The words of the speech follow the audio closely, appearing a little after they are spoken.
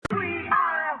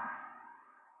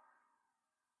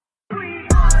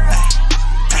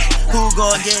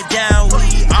gon' get down?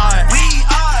 We are.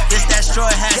 This that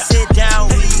StrawHat sit down.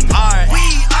 We are.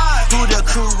 Who the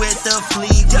crew with the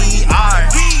fleet? We are.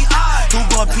 Who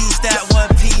gon' piece that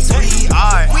one piece? We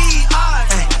are.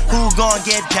 Who gon'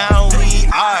 get down? We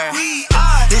are.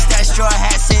 This that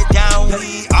StrawHat sit down.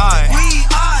 We are.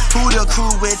 Who the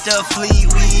crew with the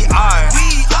fleet? We are.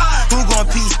 Who gon'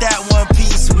 piece that one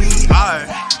piece? We are.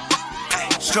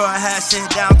 StrawHat sit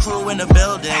down crew in the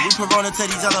building. We promote to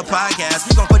these other podcasts.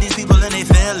 We gon' put these people in their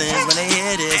feelings when they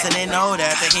hear this, and they know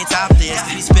that they can't top this.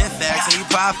 We spit facts and we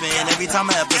poppin'. Every time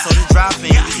an episode is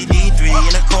dropping, we see D3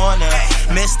 in the corner.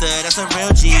 Mister, that's a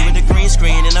real G with the green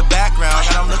screen in the background.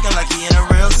 Got him looking like he in a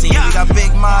real scene. We got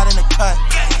Big Mod in the cut.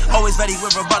 Always ready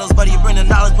with rebuttals, buddy. Bring the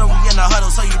knowledge when we in the huddle,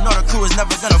 so you know the crew is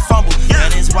never gonna fumble.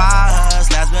 And it's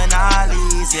YHuss, last but not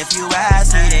least. If you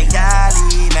ask me, then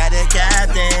Cali, Matt the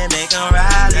captain, make them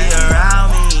rally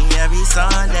around me. Every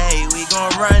Sunday we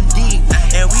gon' run deep,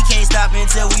 and we can't stop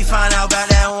until we find out about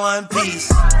that one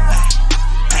piece.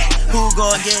 Who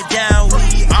gon' get down?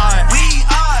 We are.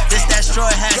 This that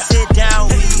StrawHat sit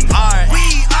down. We are.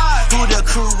 Who the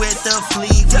crew with the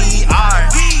fleet? We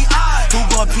are. Who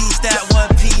gon' piece that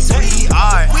one piece? We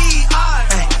are.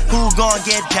 Who gon'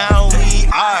 get down?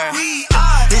 We are.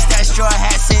 This that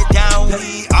StrawHat sit down.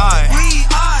 We are.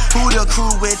 Who the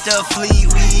crew with the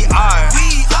fleet? We are.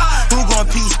 Who gon'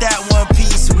 piece that one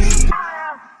piece? We.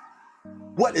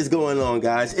 What is going on,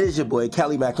 guys? It is your boy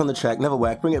Cali Mac on the track, never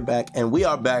whack, bring it back, and we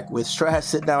are back with StrawHat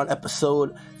Sit Down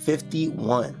episode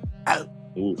 51. Out.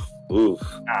 Oof.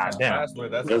 Damn.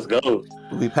 Let's go.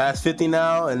 We passed 50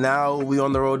 now, and now we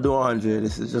on the road to 100.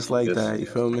 This is just like that, you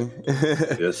feel me?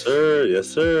 Yes, sir. Yes,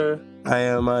 sir. I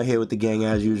am here with the gang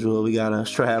as usual. We got a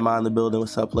StrawHat Mod in the building.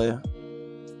 What's up, player?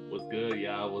 What's good,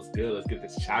 y'all? What's good? Let's get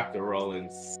this chapter rolling.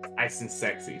 Nice and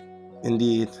sexy.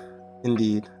 Indeed.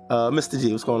 Mr.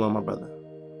 G, what's going on, my brother?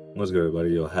 What's good,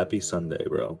 everybody? Yo, happy Sunday,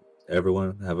 bro.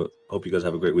 Everyone, hope you guys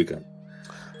have a great weekend.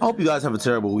 I hope you guys have a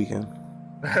terrible weekend.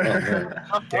 Hater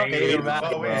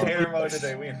mode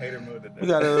today. We in hater mode today. We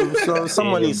gotta. So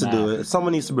someone needs to do it.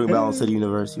 Someone needs to bring balance to the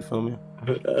universe. You feel me?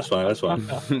 That's fine.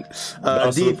 Balance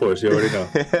to the force. You already know.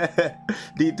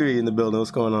 D3 in the building.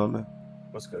 What's going on, man?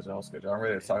 What's good, y'all? I'm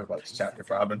ready to talk about this chapter.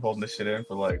 I've been holding this shit in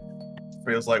for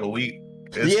feels like a week.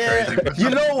 It's crazy. You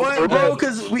know what, bro?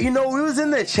 Because we was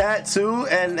in the chat too,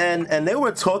 and they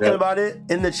were talking about it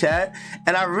in the chat,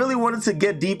 and I really wanted to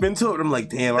get deep into it. I'm like,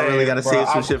 damn, I really gotta save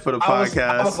some shit for the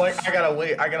podcast. I was like, I gotta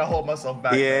wait. I gotta hold myself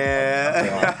back.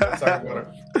 Yeah.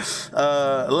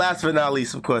 Last but not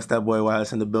least, of course, that boy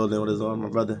YHuss in the building with his arm, my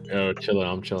brother. Yo,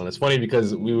 I'm chilling. It's funny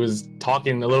because we was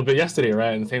talking a little bit yesterday,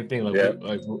 right? And the same thing,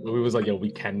 we was like, yo, we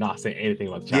cannot say anything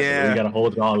about the chapter. Yeah. We gotta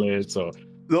hold it all in. So.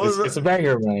 It's a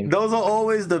banger, man. Those are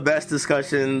always the best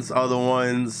discussions. Are the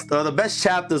ones, the best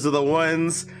chapters are the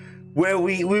ones where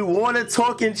we want to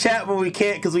talk in chat, but we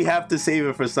can't because we have to save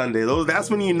it for Sunday. That's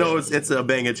when you know it's a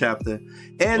banger chapter.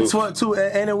 And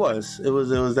and it was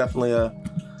definitely a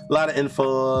lot of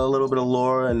info, a little bit of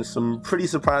lore, and some pretty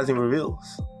surprising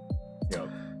reveals.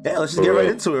 Yeah, let's just get right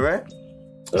into it, right?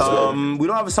 We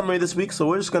don't have a summary this week, so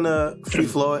we're just gonna free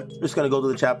flow it. We're just gonna go to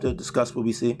the chapter, discuss what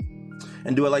we see,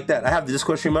 and do it like that. I have the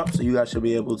Discord stream up, so you guys should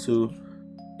be able to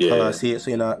see it, so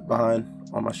you're not behind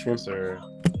on my stream. Sir.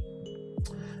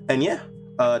 And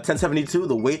 1072,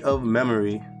 The Weight of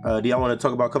Memory. Do y'all want to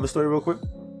talk about cover story real quick?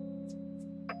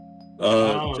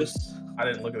 I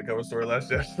didn't look at the cover story last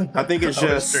year. I think it's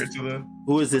just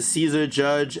who is this? Caesar,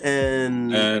 Judge,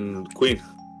 and Queen.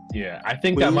 Yeah, I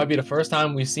think that might be the first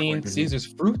time we've seen Caesar's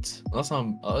fruit. Unless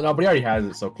no, but he already has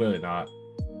it, so clearly not.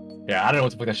 Yeah, I don't know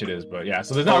what the fuck that shit is, but yeah,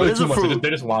 so there's not really too much.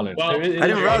 They're just wilding. Well, I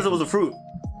didn't realize it was a fruit.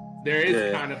 There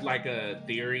is kind of like a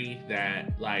theory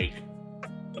that, like,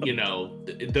 you know,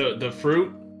 the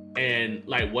fruit and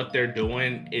like what they're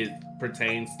doing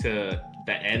pertains to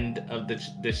the end of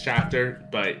this chapter.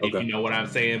 But if you know what I'm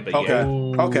saying, but okay,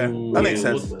 that makes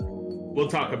sense. We'll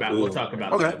talk about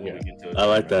that when we get to it. I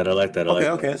like that.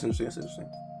 Okay, that's interesting.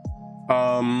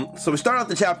 So we start out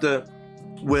the chapter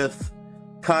with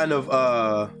kind of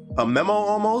a memo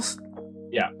almost.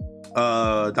 Yeah.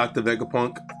 Dr.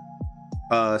 Vegapunk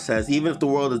says, even if the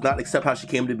world does not accept how she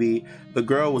came to be, the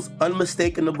girl was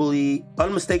unmistakably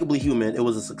human. It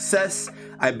was a success.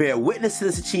 I bear witness to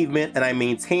this achievement, and I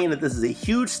maintain that this is a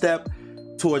huge step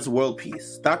towards world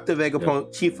peace. Dr.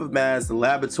 Vegapunk, Chief of Maz, the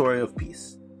Laboratory of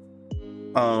Peace.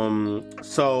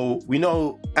 So we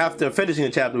know after finishing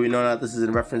the chapter, we know that this is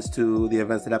in reference to the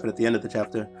events that happened at the end of the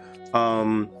chapter.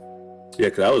 Yeah,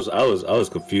 because I was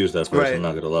confused at first. Right. I'm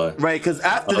not gonna lie. Right, because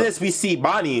after this we see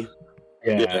Bonnie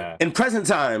in present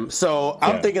time. So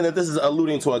I'm thinking that this is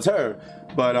alluding towards her.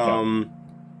 But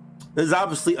This is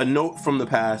obviously a note from the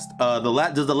past.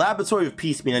 Does the Laboratory of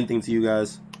Peace mean anything to you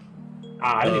guys?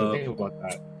 I didn't even think about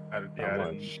that.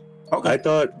 Okay. I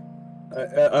thought,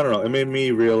 I don't know. It made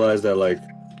me realize that like,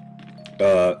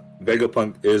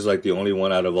 Vegapunk is like the only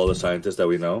one out of all the scientists that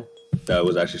we know that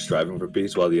was actually striving for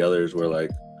peace, while the others were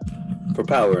like for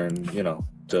power and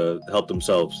to help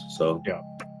themselves. So yeah.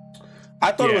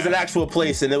 I thought it was an actual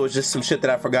place, and it was just some shit that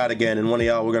I forgot again. And one of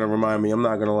y'all were gonna remind me. I'm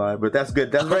not gonna lie, but that's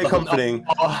good. That's very comforting.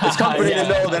 It's comforting to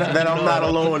know that I'm not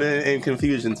alone in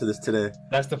confusion to this today.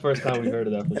 That's the first time we heard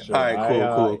of that for sure. All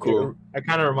right, cool. It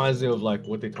kind of reminds me of like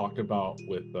what they talked about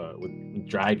with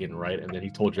Dragon, right? And then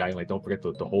he told Dragon like, don't forget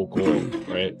the whole goal,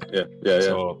 right? Yeah.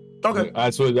 So okay,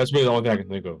 that's really the only thing I can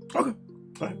think of. Okay,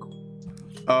 all right,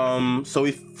 cool. So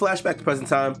we flash back to present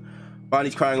time.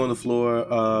 Bonnie's crying on the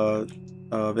floor.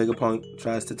 Vegapunk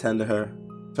tries to tend to her.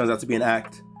 Turns out to be an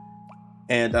act,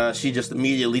 and she just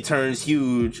immediately turns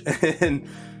huge and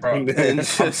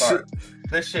just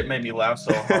this shit made me laugh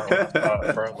so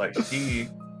hard, bro. Like she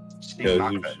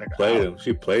knocked that nigga played out. him.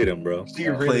 She played him, bro. She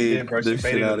really did, bro. She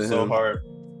played him so hard.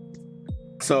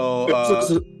 So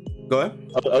go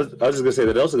ahead. I was just gonna say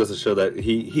that it also goes to show that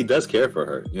he does care for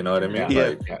her. You know what I mean?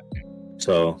 Yeah.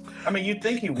 So I mean, you'd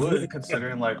think he would,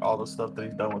 considering like all the stuff that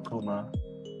he's done with Kuma.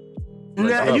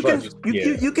 Yeah, and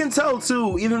you can tell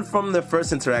too, even from the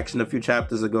first interaction a few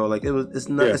chapters ago. Like it's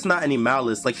not any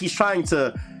malice. Like he's trying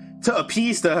to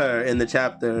appease to her in the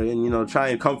chapter, and try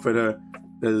and comfort her.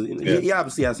 He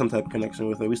obviously has some type of connection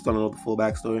with her. We still don't know the full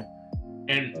backstory.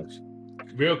 And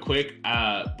real quick,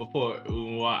 before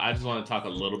I just want to talk a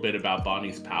little bit about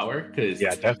Bonnie's power, because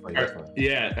definitely.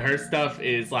 Her stuff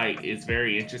is like it's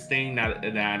very interesting. Now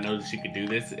that I know that she could do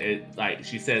this, like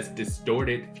she says,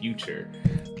 distorted future.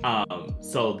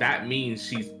 So that means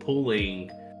she's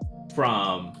pulling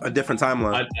from a different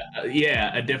timeline.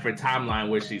 A different timeline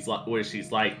where she's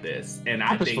like this, and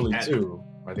I think that too.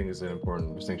 I think is an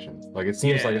important distinction. Like it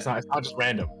seems like it's not just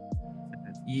random.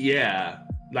 Yeah.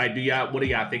 Like, what do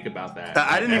y'all think about that?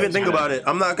 I didn't even think about it.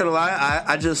 I'm not gonna lie.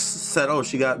 I just said, "Oh,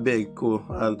 she got big. Cool."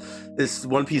 This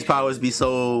One Piece powers be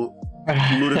so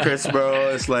ludicrous, bro.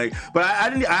 It's like, but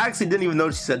I actually didn't even know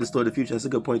she said distorted future. That's a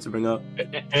good point to bring up.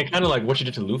 And kind of like what she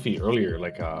did to Luffy earlier,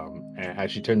 like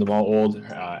had she turned them all old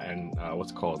and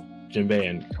what's it called, Jinbei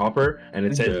and Chopper, and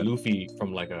it said Luffy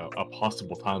from like a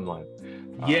possible timeline.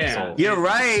 You're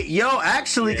right. Yo,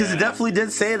 actually, because it definitely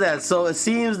did say that. So it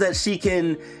seems that she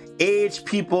can age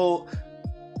people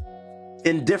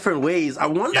in different ways. I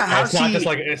wonder how it's not just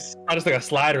like a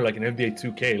slider like an NBA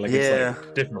 2K. Like it's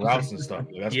like different routes and stuff.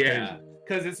 Like, that's crazy.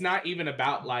 Because it's not even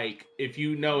about like, if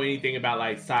you know anything about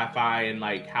like sci-fi and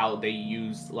like how they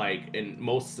use like in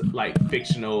most like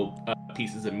fictional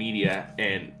pieces of media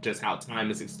and just how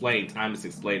time is explained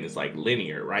is like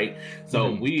linear, right?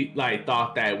 So we like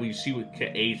thought that she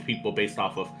could age people based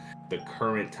off of the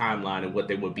current timeline and what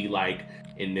they would be like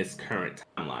in this current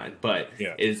timeline, but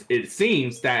it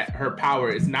seems that her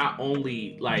power is not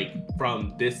only like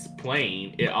from this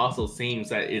plane, it also seems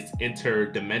that it's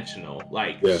interdimensional.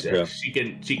 Like she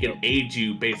can age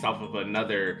you based off of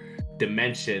another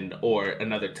dimension or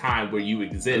another time where you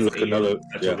exist in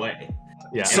such a way.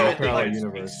 Yeah, so I feel like it's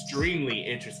extremely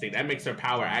interesting. That makes her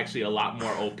power actually a lot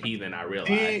more OP than I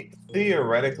realized.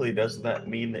 Theoretically, doesn't that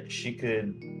mean that she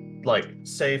could, like,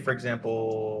 say for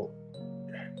example,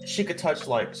 she could touch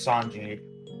like Sanji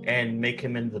and make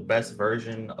him into the best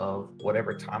version of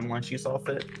whatever timeline she saw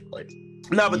fit? Like,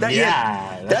 no, but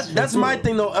that's my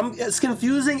thing though. It's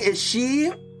confusing. Is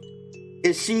she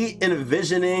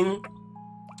envisioning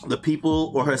the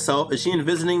people or herself? Is she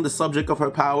envisioning the subject of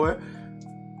her power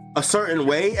a certain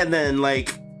way, and then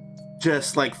like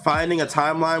just like finding a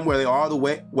timeline where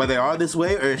they are this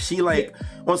way, or is she like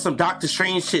on some Doctor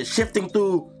Strange shit, shifting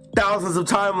through thousands of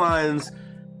timelines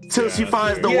till she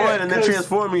finds the one and then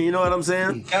transforming? You know what I'm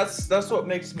saying? That's what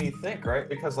makes me think, right?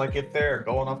 Because like if they're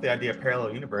going off the idea of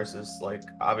parallel universes, like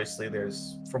obviously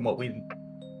there's, from what we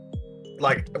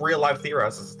like real life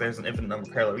theorizes, there's an infinite number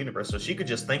of parallel universes. So she could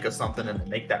just think of something and then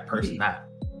make that person that.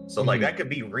 So like that could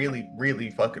be really, really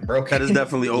fucking broken. That is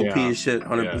definitely OP as shit,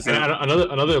 100%.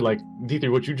 And another like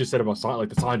D3, what you just said about like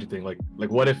the Sanji thing, like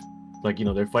what if like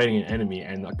they're fighting an enemy,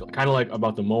 and kind of like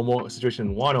about the Momo situation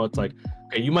in Wano, it's like,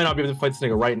 okay, you might not be able to fight this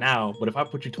nigga right now, but if I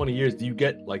put you 20 years, do you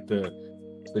get like the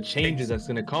changes that's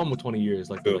gonna come with 20 years,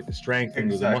 like the strength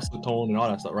and the muscle tone and all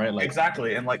that stuff, right? Like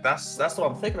exactly, and like that's what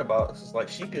I'm thinking about. It's just like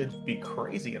she could be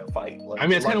crazy in a fight. Like, I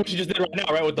mean, it's kind of what she just did right now,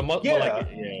 right? With the muscle.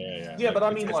 Yeah, but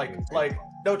I mean, like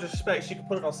no disrespect, she could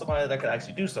put it on somebody that could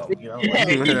actually do something. You know,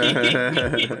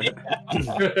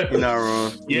 You're not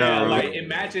wrong. Yeah, like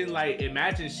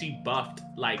imagine she buffed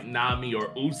like Nami or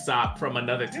Usopp from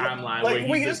another timeline like, where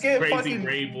we he's just this get crazy fucking,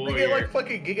 brave we warrior. get like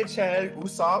fucking Giga Chad,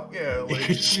 Usopp, yeah.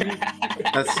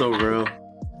 Like, That's so real.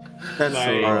 That's so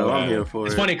Like, real. I'm here for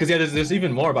It's it. funny because there's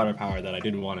even more about her power that I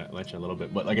did want to mention a little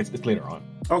bit, but like it's later on.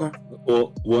 Okay.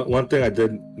 Well, one thing I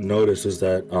did notice is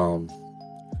that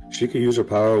she could use her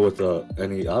power with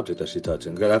any object that she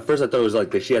touches. At first, I thought it was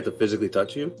like that she had to physically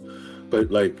touch you,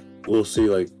 but like we'll see,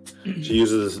 like she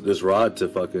uses this rod to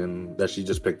fucking that she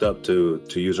just picked up to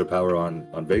use her power on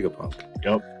Vegapunk.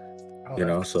 Yep. You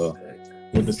know, so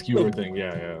With the skewer thing,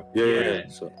 yeah. yeah.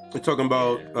 So We're talking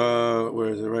about where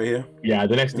is it? Right here. Yeah,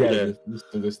 the next Yeah.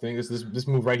 this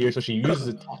move right here. So she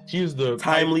used the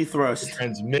Timely to thrust.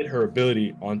 transmit her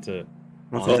ability onto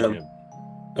him. him.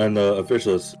 and the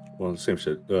official is same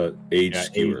shit. Age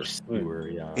skewer.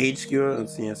 Yeah. Age skewer.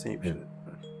 Let's see, same shit.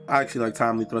 I actually like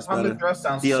timely thrust Timely better. thrust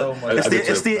sounds The, so much. It's I the did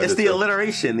too. it's the I it's did the too.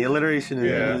 alliteration. The alliteration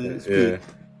is Yeah.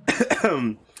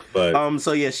 But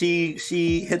So yeah,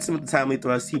 she hits him with the timely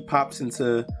thrust. He pops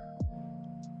into a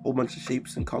whole bunch of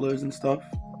shapes and colors and stuff,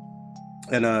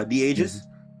 and de-ages.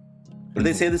 But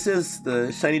they say this is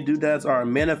the shiny doodads are a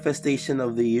manifestation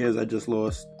of the years I just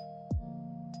lost.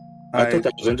 I thought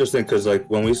that was interesting because like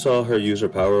when we saw her use her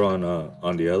power on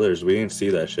the others, we didn't see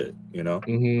that shit, you know.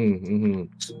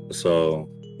 So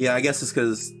Yeah, I guess it's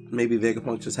because maybe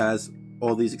Vegapunk just has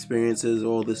all these experiences,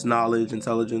 all this knowledge,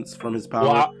 intelligence from his power.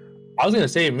 Well, I was gonna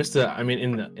say, I mean,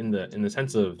 in the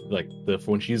sense of like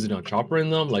when she uses it on Chopper in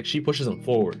them, like she pushes them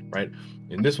forward, right?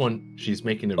 In this one, she's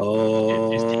making them.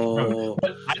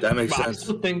 That makes sense.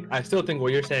 I still think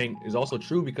what you're saying is also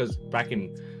true because back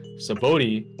in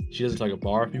Saboti, she does like a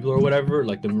bar of people or whatever.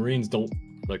 Like the Marines don't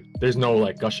like. There's no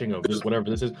like gushing of just whatever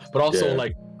this is. But also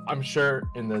like I'm sure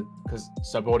because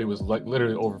Saboti was like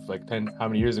literally over like 10 how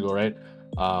many years ago, right?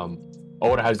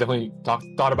 Oda has definitely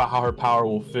thought about how her power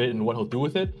will fit and what he'll do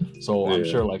with it. So I'm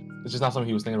sure like it's just not something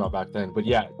he was thinking about back then. But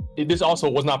yeah, this also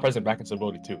was not present back in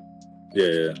Saboti too.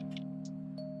 Yeah.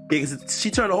 Because she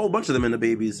turned a whole bunch of them into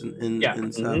babies in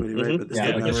Saboti, right? But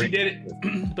But she did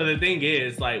it. But the thing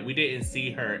is, like, we didn't see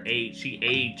her age. She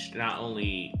aged not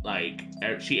only like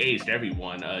she aged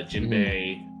everyone,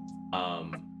 Jinbei,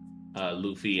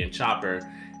 Luffy, and Chopper,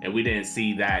 and we didn't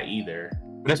see that either.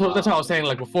 That's what I was saying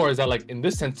like before, is that like in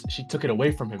this sense she took it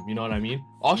away from him, you know what I mean?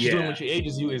 All she's doing when she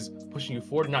ages you is pushing you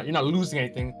forward. You're not losing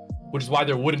anything, which is why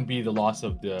there wouldn't be the loss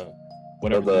of the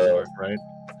whatever these are, right?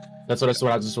 That's what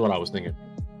I was thinking.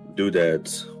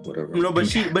 Doodads, whatever. No, but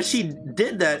she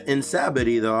did that in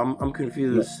Saboti though. I'm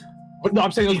confused. But no,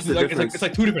 I'm saying What's the difference? it's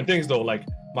like two different things though. Like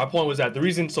my point was that the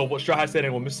reason, so what StrawHat said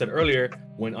and what Miss said earlier,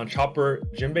 when on Chopper,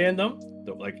 Jinbei and them,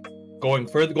 like going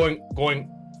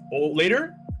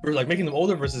later, or like making them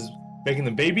older versus making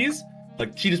them babies,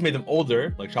 like she just made them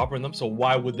older, like Chopper and them. So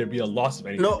why would there be a loss of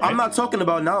anything? No, right? I'm not talking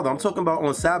about now though. I'm talking about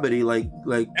on Saboti, like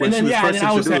when And then she was first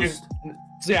I was saying, introduced.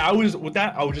 so yeah, I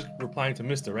was just replying to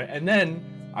Mister, right? And then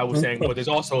I was saying, but there's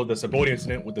also the Saboti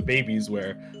incident with the babies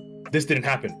where this didn't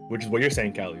happen, which is what you're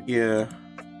saying, Callie. Yeah.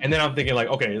 And then I'm thinking like,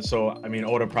 okay, so I mean,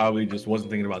 Oda probably just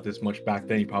wasn't thinking about this much back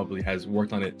then. He probably has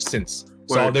worked on it since.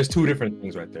 So Word. there's two different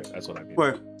things right there. That's what I mean.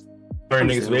 Where? Turn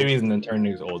niggas babies and then turn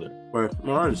niggas older. Where?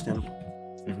 No, I understand.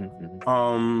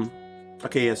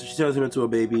 Okay, yeah. So she turns him into a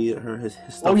baby. His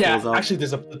stuff Oh yeah, falls out. actually,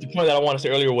 the point that I want to say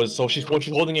earlier was when she's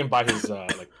holding him by his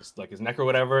his neck or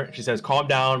whatever. She says, "Calm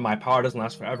down. My power doesn't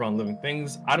last forever on living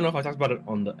things." I don't know if I talked about it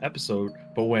on the episode,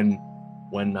 but when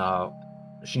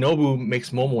Shinobu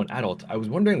makes Momo an adult, I was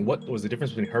wondering what was the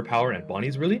difference between her power and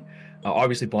Bonnie's really.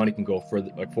 Obviously, Bonnie can go further,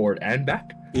 like forward and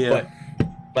back. Yeah. But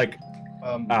like,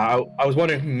 I was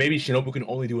wondering maybe Shinobu can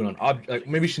only do it on like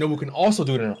maybe Shinobu can also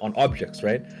do it on objects,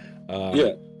 right?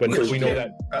 But we know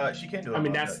that. She can't do it. I mean,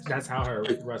 on that's objects. how her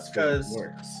rust Because-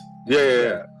 works.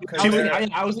 Yeah.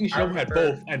 I was thinking Shinobu had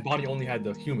both, and Bonnie only had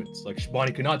the humans. Like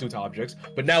Bonnie could not do it to objects,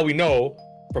 but now we know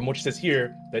from what she says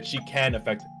here that she can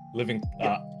affect living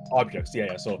objects.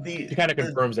 Yeah. So she kind of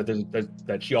confirms that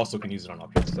that she also can use it on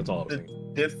objects. That's all I was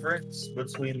thinking. The difference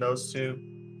between those two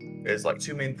is like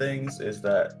two main things: is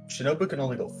that Shinobu can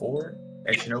only go forward,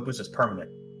 and Shinobu's is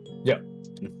permanent. Yeah.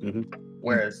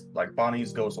 Whereas like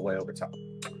Bonnie's goes away over time.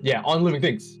 Yeah, on living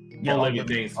things. Yeah, on living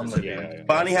things. on living. Yeah.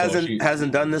 Bonnie So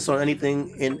hasn't done this on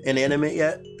anything in anime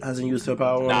yet. Hasn't used her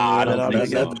power. Nah, I on don't an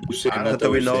think object so. yet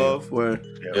that we know of. Where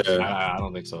I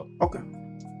don't think so. okay.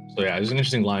 So yeah, there's an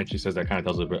interesting line she says that kind of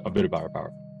tells a bit about her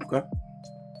power. Okay.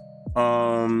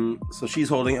 So she's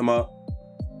holding him up,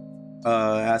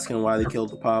 asking why they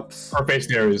killed the pops. Her face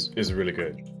there is really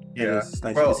good. Yeah, It's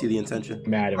nice bro. to see the intention.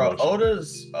 Mad Bro,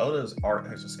 emotion. Oda's art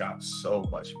has just got so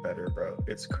much better, bro.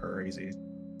 It's crazy.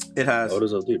 It has.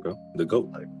 Oda's OD, bro. The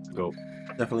GOAT. Go.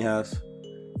 Definitely has.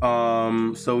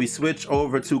 So we switch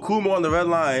over to Kuma on the red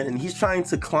line, and he's trying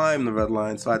to climb the red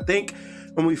line. So I think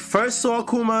when we first saw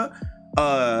Kuma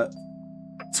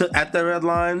at the red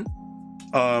line,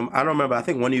 I don't remember. I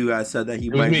think one of you guys said that he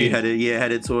might be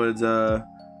headed towards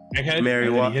Mary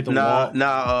Wa.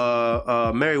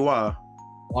 Mary Wa.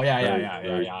 Oh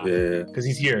yeah. Because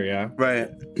he's here, yeah. Right.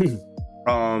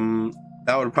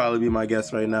 That would probably be my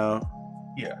guess right now.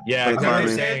 Yeah. Yeah.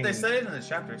 They said it in the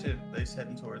chapter too. They're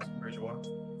heading towards Bourgeois.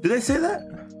 Did they say that?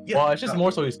 Yeah. Well, it's just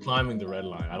more so he's climbing the red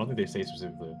line. I don't think they say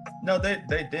specifically. No, they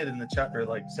did in the chapter.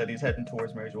 Like said, he's heading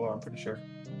towards Bourgeois. I'm pretty sure.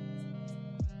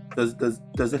 Does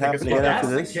it happen again after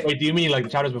this? Wait, do you mean like the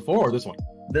chapters before or this one?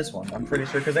 This one, I'm pretty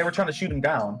sure, because they were trying to shoot him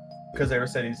down because they were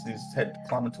said he's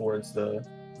climbing towards the.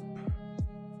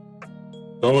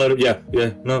 Don't let it. Yeah.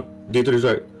 No, D3's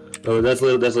right. Oh, that's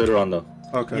later on though.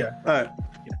 Okay. Yeah. All right.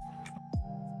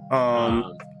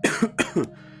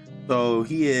 So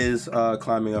he is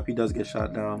climbing up. He does get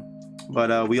shot down,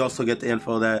 but we also get the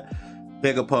info that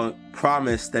Vegapunk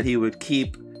promised that he would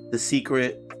keep the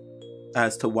secret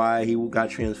as to why he got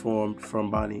transformed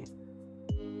from Bonnie.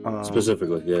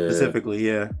 Specifically,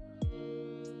 yeah.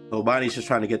 So Bonnie's just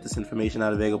trying to get this information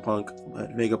out of Vegapunk,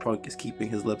 but Vegapunk is keeping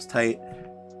his lips tight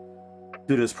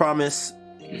due to his promise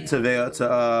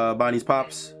to Bonnie's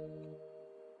pops.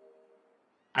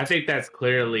 I think that's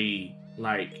clearly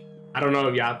like, I don't know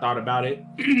if y'all thought about it,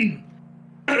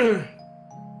 but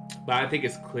I think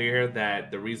it's clear that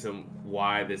the reason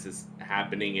why this is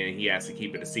happening and he has to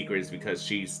keep it a secret is because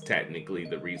she's technically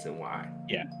the reason why.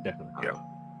 Yeah, definitely.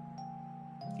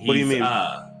 What do you mean?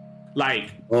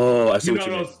 Like, I see what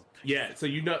you mean. Yeah, so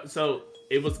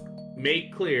it was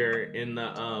made clear in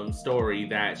the story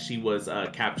that she was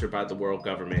captured by the world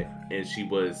government and she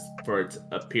was for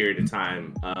a period of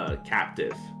time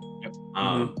captive.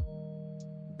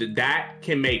 That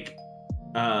can make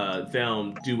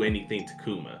them do anything to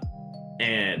Kuma,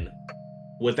 and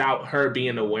without her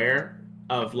being aware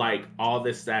of like all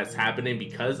this that's happening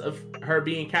because of her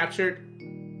being captured,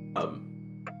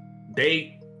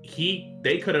 they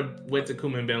could have went to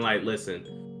Kuma and been like, listen,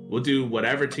 we'll do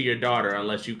whatever to your daughter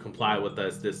unless you comply with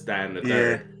us, this, that, and the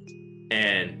third.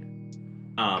 And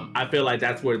I feel like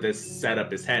that's where this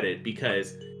setup is headed,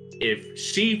 because if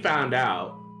she found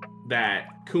out that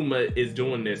Kuma is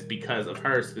doing this because of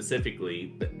her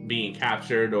specifically being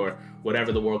captured or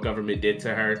whatever the world government did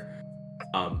to her,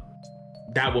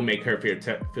 that will make her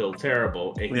feel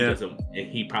terrible, and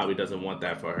he probably doesn't want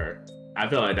that for her. I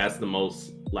feel like that's the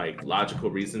most like logical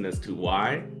reason as to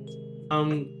why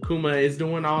Kuma is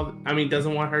doing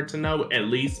doesn't want her to know, at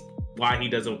least why he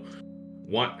doesn't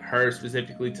want her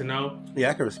specifically to know. Yeah,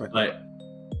 I can respect that.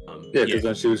 But because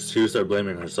then she would start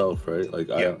blaming herself, right? Like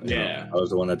I was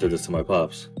the one that did this to my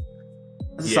pops.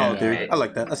 That's a solid theory. I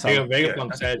like that. That's solid.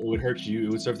 Vegapunk said it would hurt you.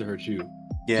 It would serve to hurt you.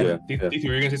 Yeah. D3, were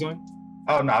you gonna say something?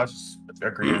 Oh no, I was just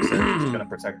agreeing. He's gonna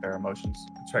protect their emotions.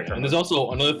 And there's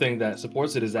also another thing that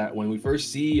supports it is that when we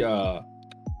first see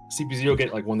CP0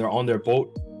 get, like, when they're on their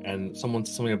boat and someone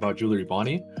says something about Jewelry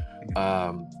Bonnie,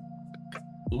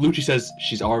 Lucci says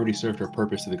she's already served her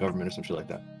purpose to the government or some shit like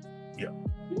that. Yeah.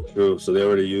 True. So they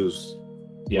already used.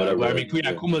 Yeah. Whatever, I mean,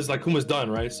 Kuma's done,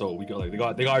 right? So we got they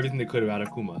got everything they could have out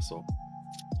of Kuma. So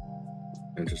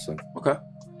Interesting. Okay.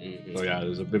 Mm-hmm. So yeah,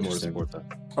 there's a bit more to support that.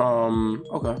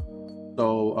 Okay.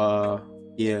 So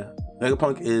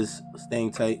Vegapunk is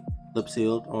staying tight, lip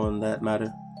sealed on that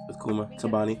matter with Kuma to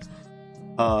Bonnie.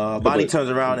 Bonnie turns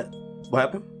around and what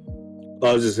happened?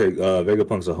 I was just saying,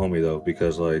 Vegapunk's a homie though,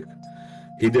 because like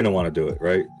he didn't want to do it,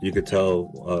 right? You could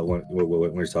tell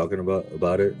when he's talking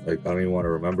about it. Like I don't even want to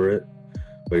remember it,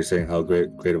 but he's saying how great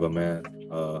of a man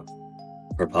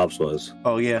her pops was.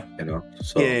 Oh yeah,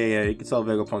 So yeah. You can tell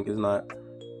Vegapunk is not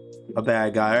a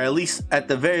bad guy, or at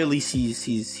the very least,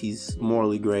 he's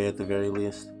morally gray at the very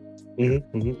least.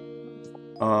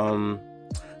 Mm-hmm.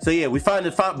 So yeah, we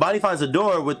Bonnie finds a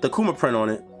door with the Kuma print on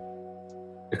it.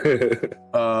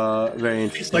 Very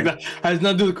interesting. It's like that has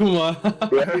nothing to do with Kuma.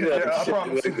 I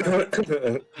promise.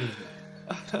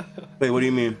 Wait, what do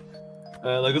you mean?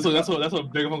 Like that's what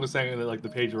Vegapunk was saying in like the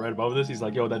page right above this. He's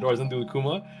like, yo, that door has nothing to do with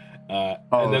Kuma.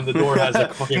 And then the door has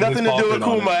like fucking nothing to do with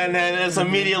Kuma, and then it's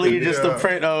immediately just a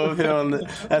print of him.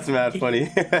 That's mad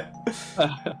funny.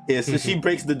 Yeah, so she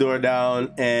breaks the door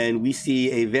down, and we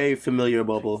see a very familiar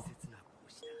bubble.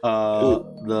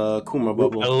 The Kuma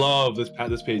bubble. I love this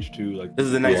page too. Like this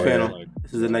is a nice panel. Like,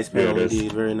 this is a nice panel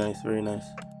indeed. Very nice, very nice.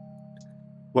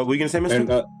 What were you gonna say,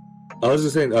 Mister? I was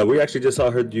just saying, we actually just saw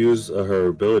her use her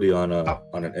ability on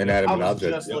an inanimate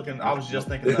object. I was just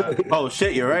thinking that. Oh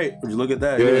shit, you're right. Would you look at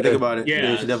that? Yeah, You didn't yeah. think about it.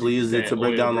 Yeah, She definitely used it to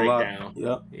break down the lock.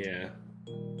 Yep. Yeah.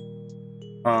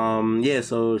 Yeah,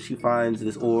 so she finds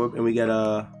this orb, and we get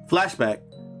a flashback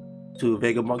to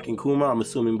Vegapunk and Kuma. I'm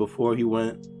assuming before he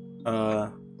went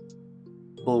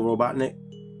full Robotnik.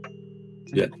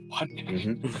 Yeah. What?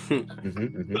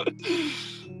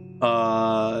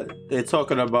 They're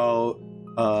talking about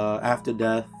after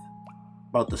death,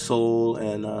 about the soul,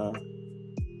 and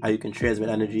how you can transmit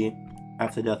energy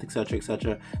after death, etc.,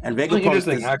 etc. And Vegapunk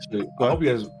Interesting, actually. I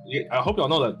hope y'all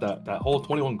know that whole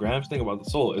 21 grams thing about the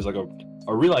soul is like a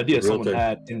real idea Real someone thing.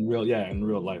 had in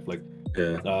real life. Like,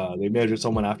 they measured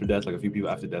someone after death, like a few people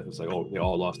after death. It's like, oh, they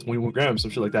all lost 21 grams,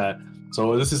 some shit like that.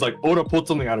 So this is like Oda pulled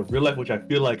something out of real life, which I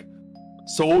feel like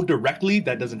so directly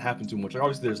that doesn't happen too much. Like,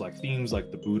 obviously there's like themes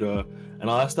like the Buddha and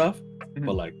all that stuff,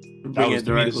 but like that bring was it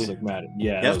to me, this directly. is like mad.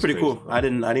 Yeah, That's that was pretty crazy. cool. I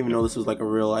didn't even know this was like a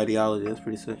real ideology. That's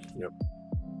pretty sick. Yep.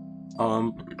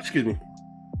 Excuse me.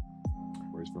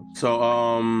 Where's bro?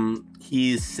 So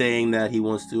he's saying that he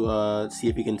wants to see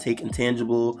if he can take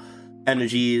intangible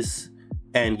energies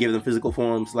and give them physical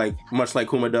forms, like much like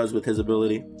Kuma does with his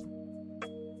ability.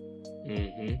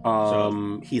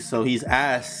 He's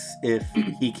asked if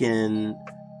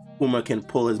Kuma can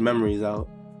pull his memories out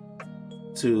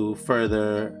to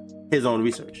further his own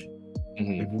research.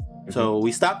 So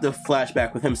we stop the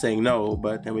flashback with him saying no,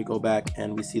 but then we go back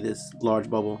and we see this large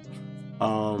bubble.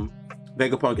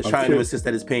 Vegapunk is trying to insist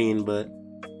that it's pain, but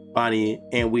Bonnie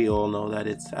and we all know that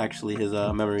it's actually his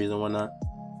memories and whatnot.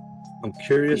 I'm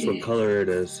curious what color it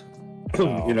is.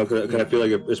 You know, cause I feel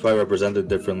like it's probably represented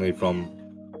differently from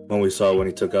when we saw when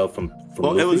he took out from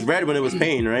Well, Luffy. it was red when it was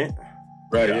pain, right?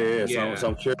 Right, Yeah. yeah. So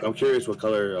I'm curious what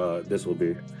color this will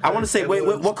be. I want to say, wait,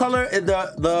 what color?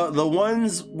 The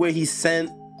ones where he sent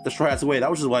the Straw Hats away, that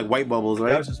was just like white bubbles,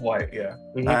 right? That was just white, yeah.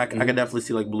 I can definitely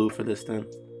see like blue for this then.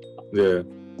 Yeah.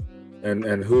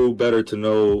 And who better to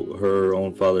know her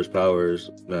own father's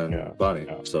powers than Bonnie?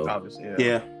 So Obviously,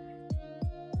 Yeah.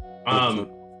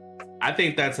 I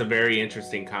think that's a very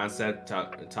interesting concept,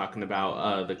 talking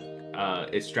about the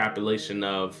extrapolation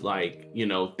of, like, you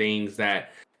know, things that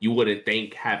you wouldn't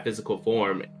think have physical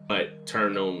form, but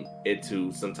turn them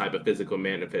into some type of physical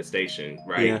manifestation,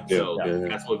 right? Yeah. So Yeah.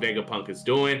 that's what Vegapunk is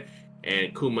doing,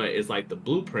 and Kuma is like the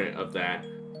blueprint of that.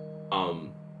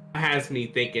 Has me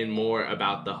thinking more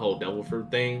about the whole devil fruit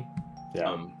thing.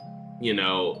 You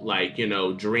know, like, you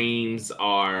know, dreams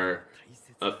are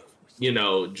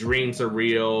dreams are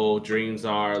real. Dreams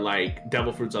are like,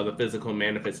 devil fruits are the physical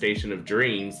manifestation of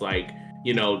dreams. Like,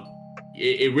 you know,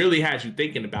 it really has you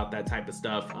thinking about that type of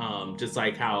stuff. Just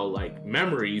like how, like,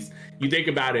 memories, you think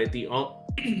about it,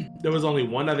 there was only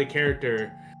one other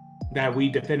character that we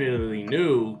definitively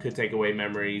knew could take away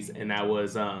memories, and that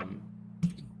was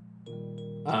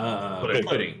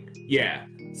Pudding. Yeah.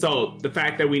 So the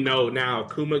fact that we know now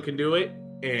Kuma can do it,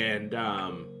 and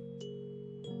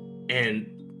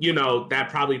you know, that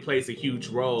probably plays a huge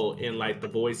role in like the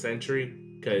voice entry,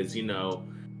 because, you know,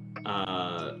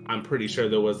 I'm pretty sure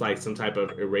there was like some type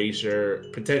of erasure,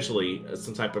 potentially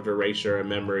some type of erasure of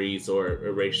memories or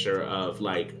erasure of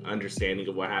like understanding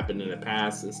of what happened in the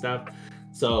past and stuff.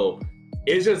 So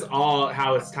it's just all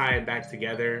how it's tying back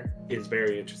together is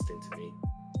very interesting to me.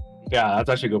 Yeah, that's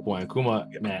actually a good point. Kuma,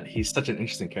 man, he's such an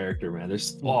interesting character, man.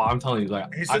 I'm telling you,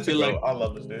 like, He's I such a feel like, I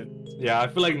love this dude. yeah, I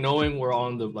feel like knowing we're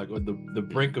on the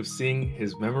brink of seeing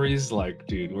his memories, like,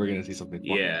 dude, we're gonna see something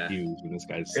fucking huge when this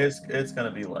guy's. It's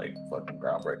gonna be like fucking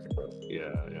groundbreaking, bro.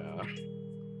 Yeah.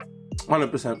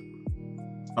 100%.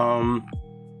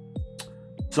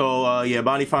 So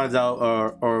Bonnie finds out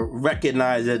or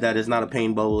recognizes that it's not a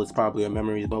pain bubble, it's probably a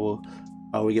memories bubble.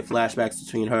 We get flashbacks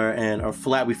between her and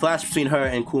we flash between her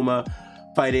and Kuma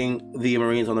fighting the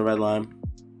Marines on the Red Line.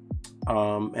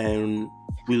 And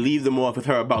we leave them off with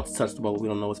her about to touch the bubble. We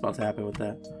don't know what's about to happen with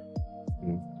that.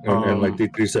 And like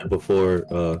they said before,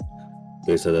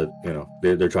 they said that, you know,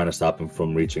 they're trying to stop him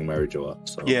from reaching Mary Joa.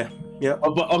 So Yeah.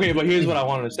 But here's what I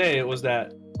wanted to say. It was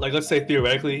that, like, let's say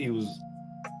theoretically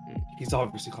he's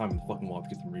obviously climbing the fucking wall to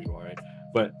get to Mary Joa, right?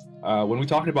 But when we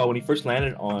talked about when he first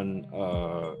landed on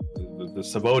the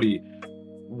Saboti,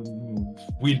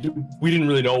 we didn't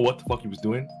really know what the fuck he was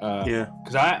doing.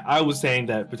 Because I was saying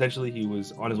that potentially he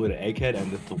was on his way to Egghead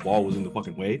and the wall was in the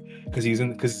fucking way, because he's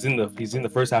in the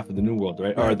first half of the New World,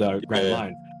 right? Or the Grand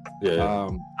Line. Yeah.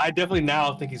 I definitely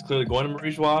now think he's clearly going to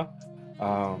Mary Joa.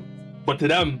 But to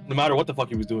them, no matter what the fuck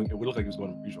he was doing, it would look like he was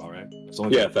going to Mary Joa, right?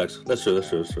 Yeah, facts. That's true.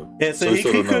 Yeah, so he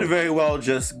could very well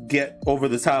just get over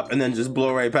the top and then just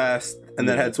blow right past and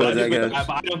then head towards Egghead.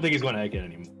 I don't think he's going to Egghead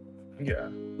anymore. Yeah.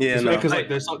 Yeah, no. Because like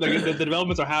there's like, the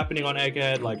developments are happening on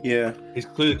Egghead. Like Yeah. he's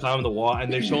clearly climbing the wall,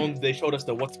 and they showed us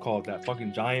the what's called that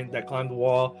fucking giant that climbed the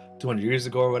wall 200 years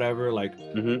ago or whatever. Like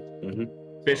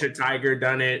Fish and Tiger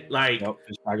done it. Like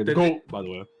Fish Tiger the goat, by the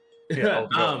way.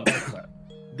 Yeah.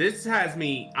 This has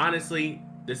me honestly.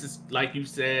 This is like you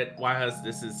said, YHuss.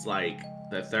 This is like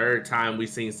the third time we've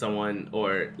seen someone,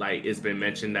 or like it's been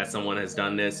mentioned that someone has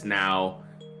done this now.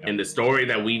 In the story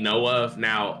that we know of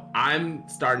now, I'm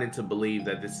starting to believe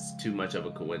that this is too much of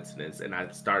a coincidence, and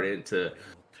I'm starting to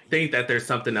think that there's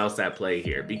something else at play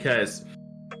here. Because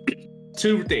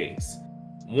two things: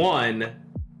 one,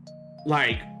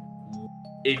 like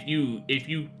if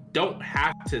you don't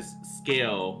have to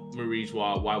scale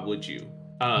Marijois, why would you?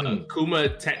 Kuma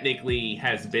technically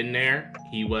has been there;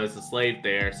 he was a slave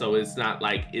there, so it's not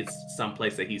like it's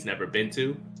someplace that he's never been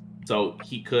to. So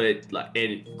he could,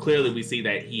 and clearly we see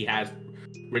that he has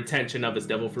retention of his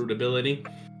devil fruit ability.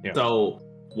 Yeah. So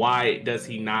why does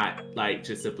he not like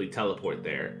just simply teleport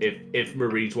there? If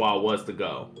Marijois was to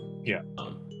go,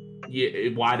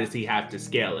 why does he have to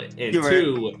scale it? And You're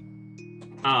two,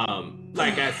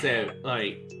 like I said,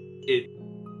 like it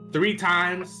 3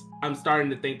 times. I'm starting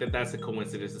to think that that's a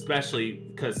coincidence, especially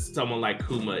because someone like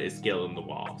Kuma is scaling the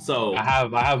wall. So I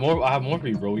have more for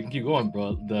you, bro. We can keep going,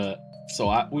 bro.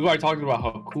 We've already talked about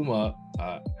how Kuma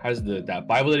has that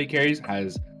Bible that he carries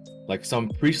has like some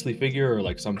priestly figure or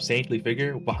like some saintly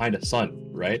figure behind a sun,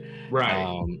 right?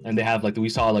 Right. And they have we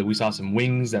saw some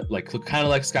wings that like look kind of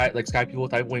like sky people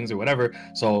type wings or whatever.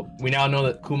 So we now know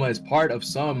that Kuma is part of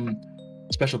some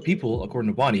special people according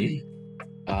to Bonnie.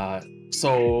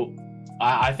 So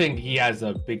I think he has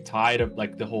a big tie to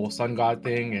like the whole sun god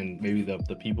thing and maybe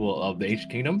the people of the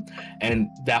ancient kingdom, and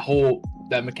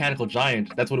that mechanical giant,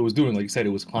 that's what it was doing. Like you said, it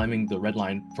was climbing the red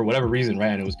line for whatever reason,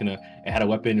 right? And it had a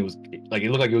weapon. It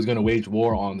looked like it was gonna wage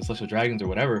war on the celestial dragons or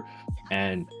whatever.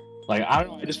 And like I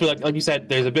don't know, I just feel like you said,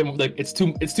 there's a bit more, like it's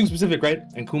too specific, right?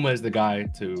 And Kuma is the guy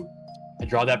to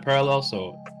draw that parallel.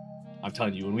 So I'm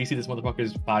telling you, when we see this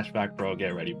motherfucker's flashback, bro,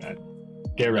 get ready, man.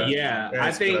 Get ready. Yeah, I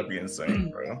think that'd be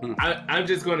insane, bro. I'm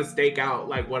just going to stake out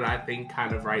like what I think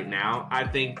kind of right now. I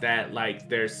think that like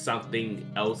there's something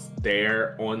else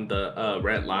there on the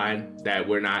red line that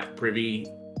we're not privy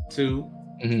to.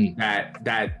 Mm-hmm.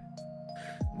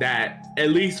 That at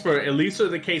least for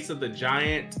the case of the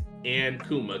giant and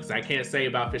Kuma, because I can't say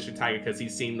about Fish and Tiger because he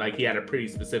seemed like he had a pretty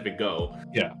specific goal.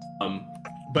 Yeah.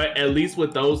 But at least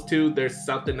with those two, there's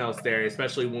something else there,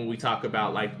 especially when we talk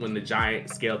about like when the giant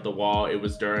scaled the wall, it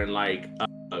was during like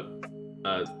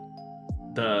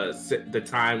the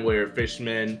time where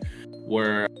fishermen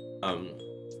were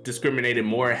discriminated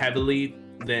more heavily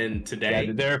than today.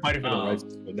 Yeah, they were fighting for the rights.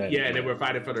 They were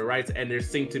fighting for the rights, and there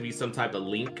seemed to be some type of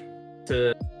link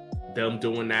to them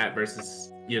doing that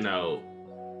versus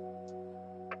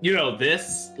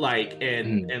this like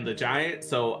and the giant.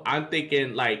 So I'm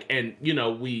thinking like, and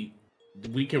we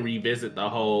can revisit the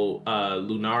whole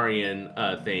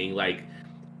Lunarian thing. Like,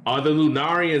 are the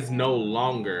Lunarians no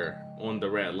longer on the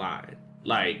red line?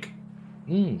 Like,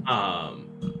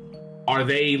 are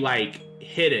they like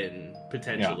hidden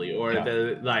potentially, or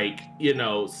the like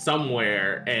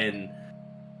somewhere, and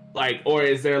like, or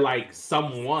is there like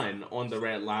someone on the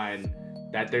red line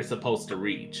that they're supposed to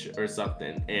reach or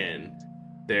something, and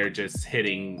they're just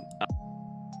hitting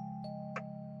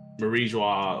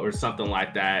Marijois or something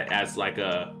like that as like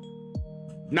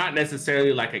not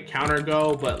necessarily like a counter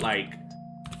goal, but like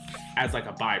as like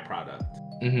a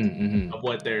byproduct of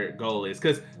what their goal is.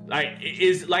 Because like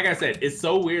I said, it's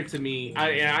so weird to me.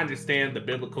 I understand the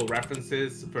biblical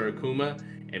references for Akuma,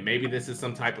 and maybe this is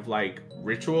some type of like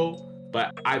ritual,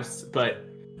 but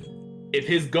if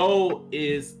his goal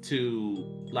is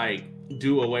to like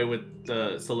do away with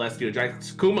the celestial dragon,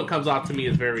 Kuma comes off to me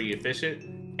as very efficient,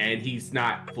 and he's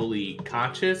not fully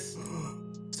conscious.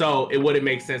 So it wouldn't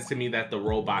make sense to me that the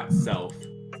robot self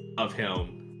of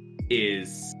him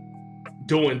is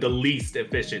doing the least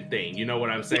efficient thing. You know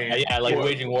what I'm saying? Yeah, like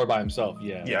waging war by himself.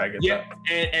 Yeah, I get that.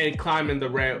 And climbing the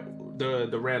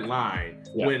red line.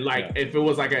 When like if it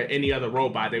was like any other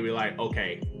robot, they'd be like,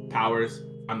 okay, powers,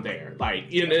 I'm there. Like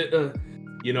you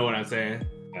know what I'm saying?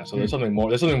 Yeah, so there's something more.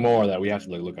 There's something more that we have to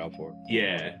like look out for.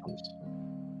 Yeah,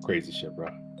 crazy shit, bro.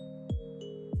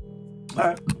 All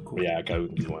right, cool. Yeah, okay.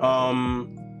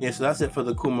 Yeah, so that's it for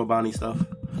the Kuma Bonnie stuff.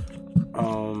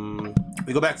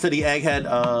 We go back to the Egghead,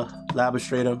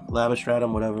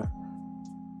 Labistratum, whatever.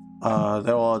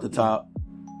 They're all at the top.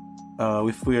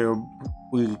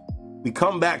 We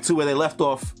come back to where they left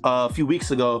off a few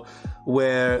weeks ago,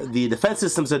 where the defense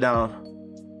systems are down.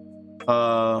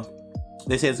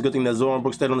 They say it's a good thing that Zoran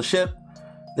Brook stayed on the ship.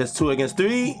 There's 2 against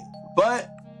 3, but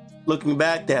looking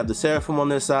back, they have the Seraphim on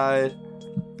their side,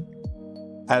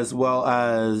 as well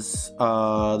as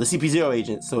the CP0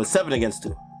 agent. So it's 7 against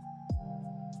 2.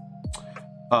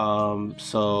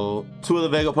 So 2 of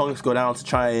the Vegapunks go down to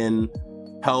try and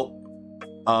help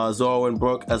Zoro and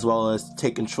Brook, as well as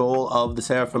take control of the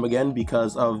Seraphim again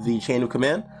because of the chain of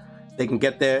command. They can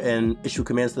get there and issue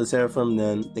commands to the Seraphim,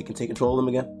 then they can take control of them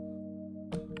again.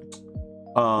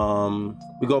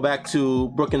 We go back to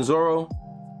Brook and Zoro.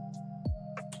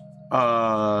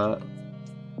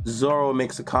 Zoro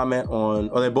makes a comment on,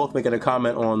 or they're both making a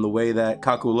comment on the way that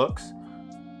Kaku looks.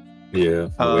 Yeah,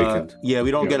 awakened. Yeah,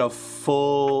 we don't get a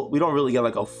full, we don't really get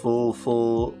like a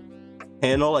full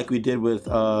handle like we did with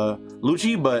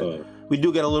Lucci, but we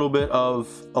do get a little bit of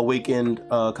awakened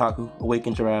Kaku,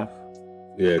 awakened giraffe.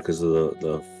 Yeah, because of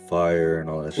the fire and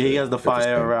all that shit. He has the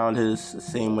fire around his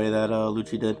same way that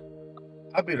Lucci did.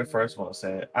 I'll be the first one to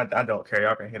say it. I don't care.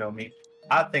 Y'all can hit on me.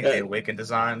 I think the awakened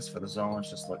designs for the zones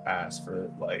just look ass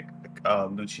for like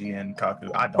Lucci and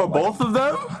Kaku. I don't For like both of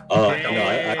them?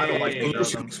 I don't like either of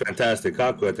Lucci them. looks fantastic.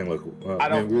 Kaku, I think, look. I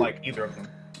don't like either of them.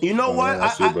 You know what?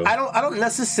 bro. I don't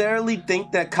necessarily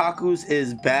think that Kaku's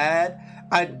is bad.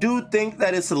 I do think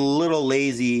that it's a little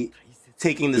lazy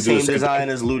taking the same design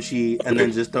as Lucci and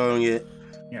then just throwing it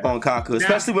on Kaku,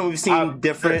 especially when we've seen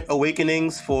different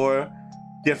awakenings for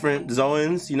different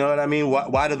zones. You know what I mean?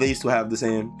 Why do they still have the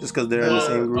same? Just because they're in the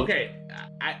same group? Okay,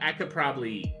 I could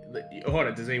probably hold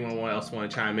on. Does anyone else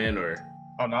want to chime in or?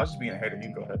 Oh no, I was just being a hater. You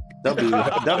can go ahead.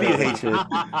 W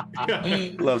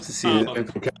hatred. Love to see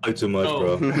it. Too much,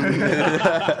 bro.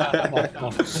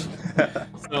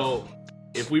 So,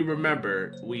 if we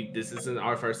remember, this isn't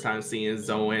our first time seeing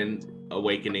Zoan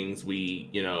awakenings. We,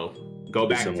 go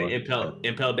back to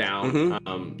Impel Down.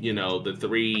 Mm-hmm. The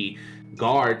 3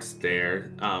 guards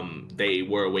there, they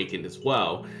were awakened as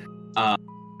well.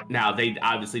 Now they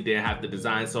obviously didn't have the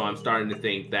design, so I'm starting to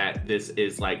think that this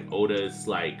is like Oda's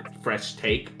like fresh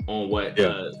take on what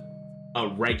a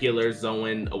regular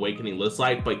Zoan awakening looks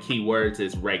like, but keywords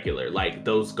is regular. Like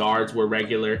those guards were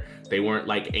regular; they weren't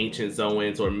like ancient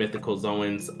Zoans or mythical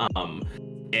Zoans.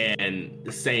 And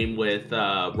the same with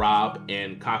Rob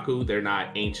and Kaku; they're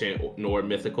not ancient nor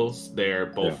mythicals; they're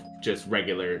both just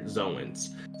regular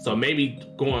Zoans. So maybe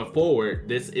going forward,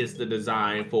 this is the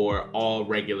design for all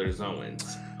regular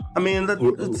Zoans. I mean,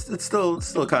 it's still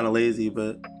kind of lazy,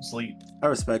 but Sleep. I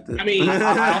respect it. I mean,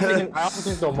 I also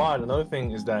think don't mind. Another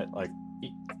thing is that like,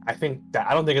 I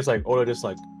don't think it's like Oda just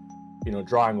like,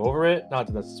 drawing over it. Not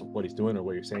that that's what he's doing or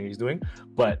what you're saying he's doing,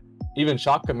 but even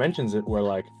Shaka mentions it where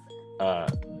like,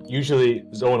 usually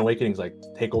Zoan awakenings like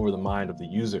take over the mind of the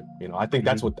user. I think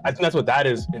that's what that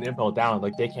is in Impel Down.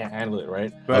 Like they can't handle it,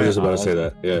 right? I was just about to say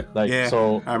that. Yeah.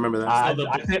 So I remember that.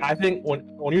 I think when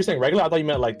you were saying regular, I thought you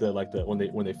meant like the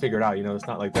when they figured out. It's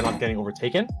not like they're not getting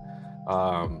overtaken.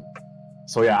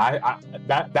 So yeah,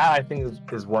 that I think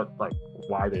is what like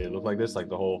why they look like this, like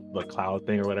the cloud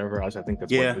thing or whatever. I think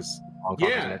that's what this.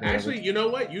 Yeah, actually, you know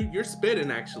what? You're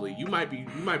spitting. Actually, you might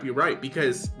be right,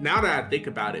 because now that I think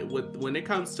about it, when it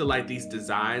comes to like these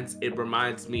designs, it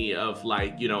reminds me of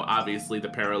like obviously the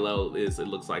parallel is it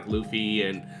looks like Luffy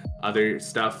and other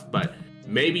stuff, but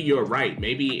maybe you're right.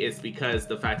 Maybe it's because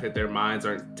the fact that their minds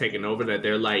aren't taken over, that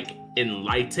they're like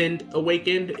enlightened,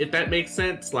 awakened, if that makes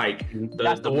sense. Like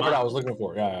that's the word I was looking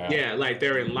for. Yeah, like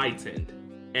they're enlightened,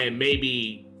 and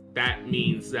maybe that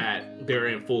means that they're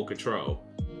in full control.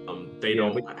 They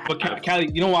don't. But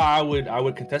Callie, you know why I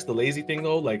would contest the lazy thing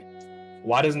though? Like,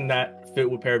 why doesn't that fit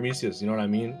with Paramecia? You know what I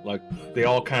mean? Like, they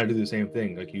all kind of do the same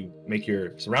thing. Like, you make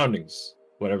your surroundings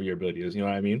whatever your ability is. You know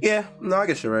what I mean? Yeah. No, I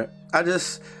guess you're right.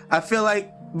 I feel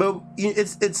like, but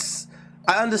it's.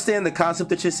 I understand the concept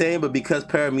that you're saying, but because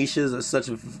Paramecias are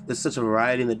there's such a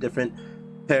variety in the different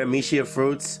Paramecia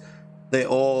fruits,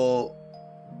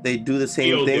 they do the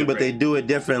same thing, but they do it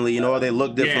differently, or they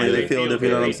look differently, they feel different, you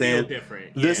know what I'm saying?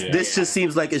 This just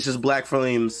seems like it's just black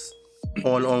flames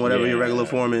on whatever your regular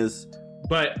form is.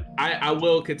 But I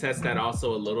will contest that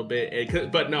also a little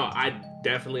bit. But no, I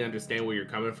definitely understand where you're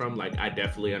coming from. Like, I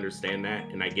definitely understand that,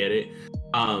 and I get it.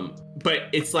 But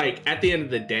it's like, at the end of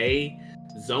the day,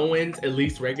 Zoans, at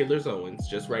least regular Zoans,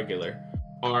 just regular,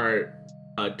 are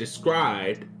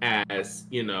described as,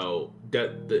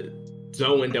 the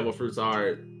Zoan devil fruits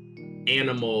are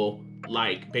animal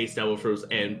like base devil fruits,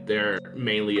 and they're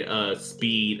mainly a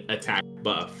speed attack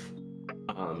buff.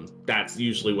 That's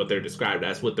usually what they're described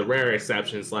as, with the rare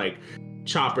exceptions like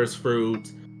Chopper's fruit,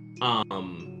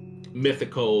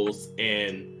 mythicals,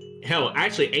 and hell,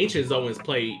 actually ancient Zoans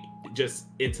play just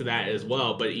into that as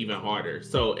well, but even harder.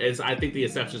 So I think the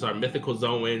exceptions are mythical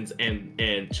Zoans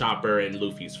and Chopper and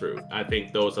Luffy's fruit. I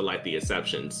think those are like the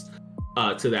exceptions.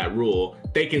 to that rule.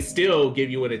 They can still give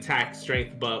you an attack,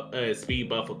 strength buff, speed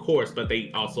buff, of course, but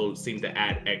they also seem to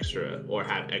add extra or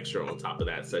have extra on top of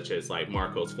that, such as like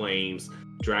Marco's flames,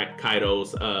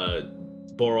 Kaido's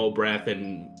Boro breath,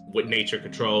 and with nature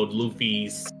controlled,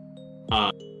 Luffy's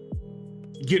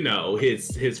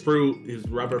his fruit, his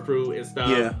rubber fruit and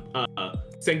stuff.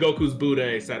 Sengoku's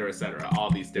Buddha, etc.,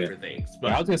 all these different things.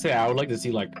 But I was gonna say I would like to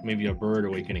see like maybe a bird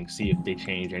awakening, see if they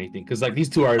change anything, because like these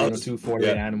two are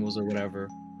 248 animals or whatever.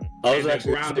 I was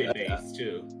actually grounded base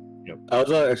too. Yep. I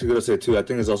was actually gonna say too. I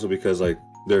think it's also because like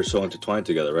they're so intertwined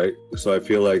together, right? So I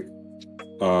feel like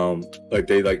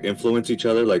they like influence each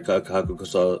other. Like Haku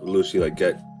saw Lucy like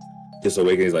get this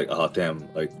awakening. He's like, oh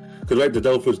damn, like because right, the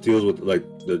devil fruit deals with like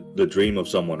the dream of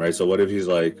someone, right? So what if he's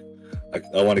like,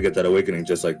 I want to get that awakening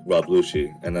just like Rob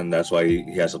Lucci, and then that's why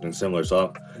he has something similar.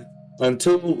 So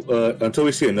until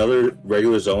we see another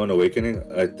regular Zoan awakening,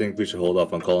 I think we should hold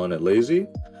off on calling it lazy.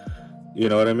 You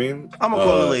know what I mean? I'm gonna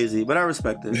call it lazy, but I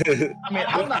respect it. I mean,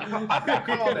 I'm not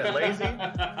calling it lazy.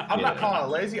 I'm not calling it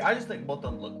lazy. I just think both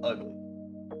of them look ugly.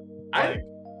 I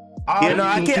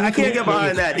can't get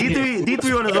behind that.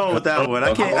 D3 on his own with that one.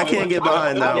 I can't get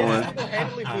behind that one. I can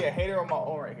handily be a hater on my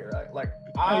own right here.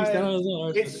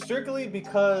 It's strictly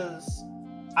because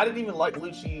I didn't even like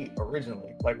Lucci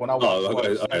originally. Like when I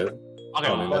was.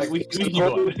 We keep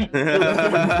going.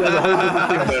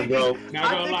 Bro.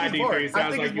 Not gonna lie, D3, it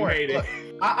sounds like you hate it.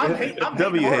 I'm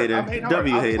W hater.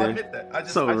 W hater. I admit that. I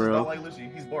just don't like Lucci.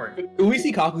 He's boring. Do we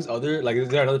see Kaku's other? Like, is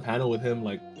there another panel with him?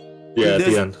 Like, at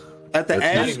the end. At the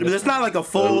end, but it's not like a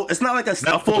full. It's not like a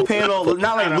full panel.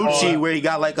 Not like Lucci where he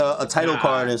got like a title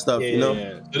card and stuff. You know.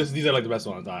 Yeah. These are like the best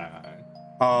ones. Okay.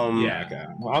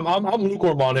 I'm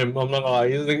lukewarm on him. I'm not gonna lie.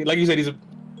 Like you said,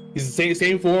 he's the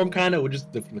same form, kind of, with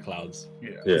just different clouds.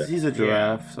 Yeah. He's a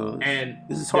giraffe, so and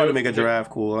it's hard to make a giraffe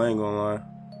cool. I ain't gonna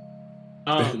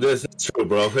lie. This is true,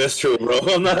 bro. That's true, bro.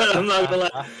 I'm not gonna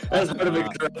lie. That's hard to make a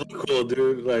giraffe look cool,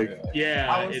 dude. Like,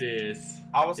 it is.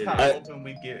 I was kind of hoping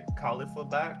we get Khalifa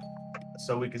back,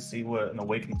 so we could see what an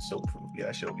awakening soap would be.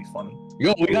 That shit would be funny.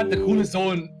 Yo, we got the coolest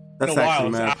zone in a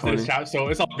while after funny. the chat, so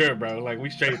it's all good, bro. Like, we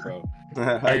straight, bro.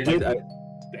 I did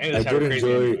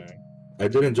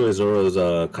enjoy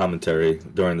Zoro's commentary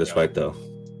during this fight, though.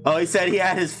 Oh, he said he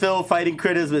had his fill fighting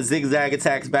critters with zigzag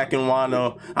attacks back in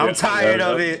Wano. I'm tired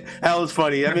of it. That was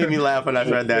funny. That made me laugh when I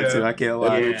read that too. I can't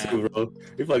lie. Yeah, too, bro.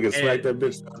 He fucking smacked that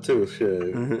bitch down too.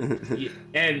 Shit.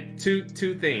 And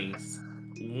two things.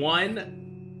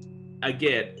 One,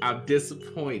 again, I'm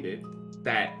disappointed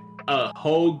that a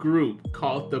whole group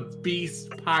called the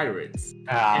Beast Pirates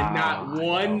and not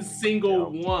one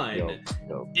single one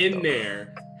in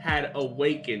there had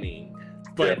awakening.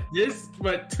 But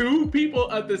two people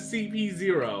of the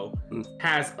CP0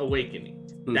 has awakening.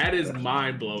 That is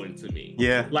mind blowing to me.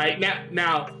 Yeah. Like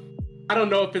now, I don't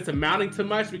know if it's amounting to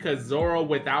much because Zoro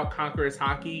without Conqueror's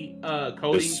Haki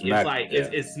coding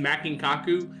is smacking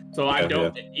Kaku. So I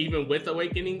don't even with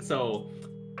awakening. So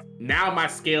now my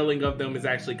scaling of them is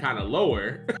actually kind of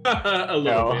lower a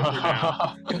little bit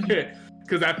now.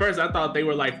 Because at first I thought they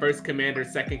were like first commander,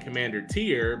 second commander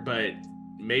tier, but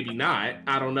maybe not.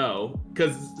 I don't know.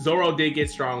 Because Zoro did get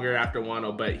stronger after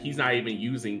Wano, but he's not even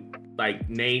using like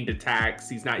named attacks.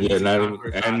 He's not using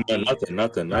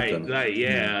nothing.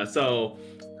 So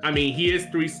I mean, he is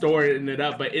 3-storing it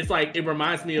up, but it's like it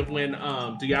reminds me of when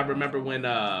do y'all remember when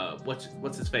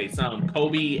what's his face?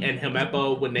 Kobe and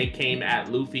Himepo when they came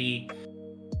at Luffy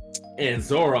and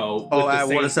Zoro. At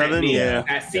 107,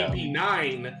 at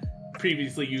CP9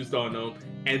 previously used on them.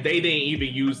 And they didn't even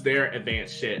use their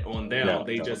advanced shit on them.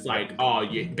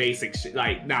 Basic shit.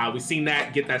 Like, nah, we seen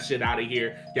that. Get that shit out of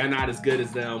here. Y'all not as good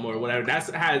as them or whatever.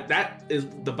 That is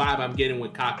the vibe I'm getting when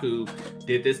Kaku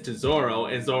did this to Zoro,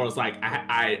 and Zoro's like,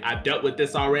 I dealt with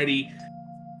this already.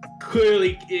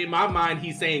 Clearly, in my mind,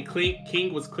 he's saying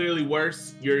King was clearly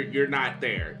worse. You're not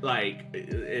there. Like,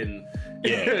 and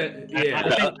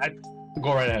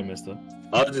go right ahead, Mister.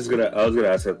 I was gonna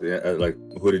ask at the end, like,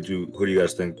 who do you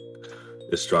guys think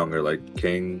is stronger, like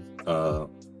King,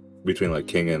 between like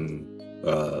King and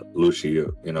Lucci,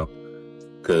 you know?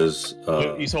 Because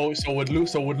so would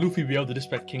Luffy be able to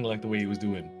disrespect King like the way he was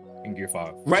doing in Gear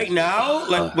 5? Right now,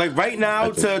 right now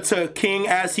to King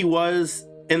as he was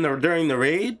during the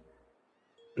raid.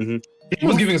 Mm-hmm. He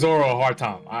was giving Zoro a hard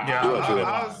time.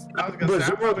 But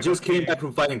Zoro just came back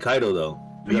from fighting Kaido, though.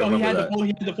 He had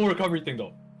the full recovery thing,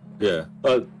 though. Yeah,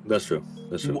 that's true.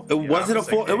 That's true. Was it a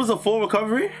full? It was a full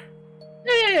recovery.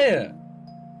 Yeah.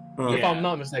 If I'm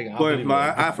not mistaken.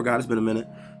 I forgot. It's been a minute.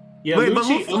 Yeah, wait,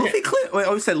 Lucci, but Luffy Wait,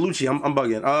 you said Lucci. I'm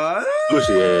bugging. Lucci,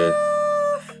 yeah.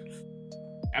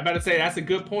 I'm about to say that's a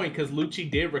good point because Lucci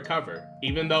did recover,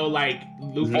 even though like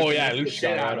Luffy. Oh yeah, beat the Lucci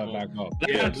shit got out of back him. up. That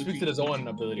Yeah, kind of speaks to his own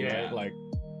ability, yeah. right? Like,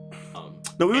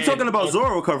 No, we were And- talking about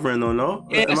Zoro recovering though, no?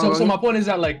 yeah. Am I So wrong? my point is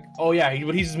that like, oh yeah,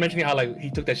 but he's just mentioning how like he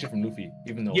took that shit from Luffy,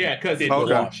 even though Yeah, because it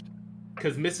Okay. washed.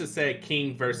 because Mr. said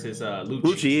King versus Lucci,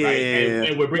 Lucci, yeah, right? yeah.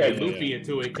 And we're bringing Yeah, yeah, Luffy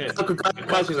into it because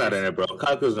Kaku's not in it, bro.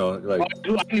 Kaku's no like. I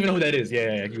don't even know who that is.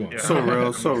 Yeah, keep going. Yeah. So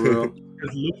real, so real.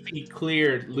 because Luffy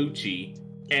cleared Lucci,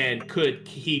 and could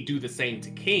he do the same to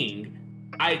King?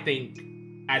 I think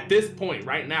at this point,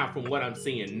 right now, from what I'm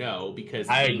seeing, no, because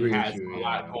I King agree with has you, a yeah.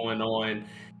 lot going on,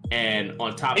 and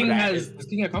on top King of that, does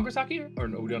King have Conquer Saki or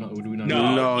no? Do we not?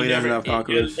 no, No, he doesn't have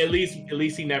conquerors. At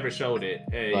least he never showed it.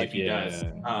 Like, if he yeah.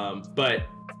 does, but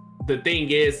the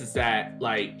thing is that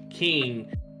like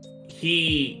King,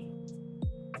 he,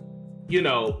 you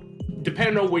know,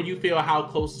 depending on where you feel how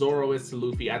close Zoro is to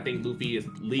Luffy, I think Luffy is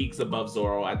leagues above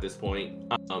Zoro at this point.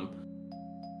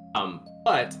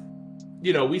 But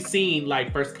you know, we've seen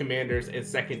like first commanders and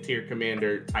second tier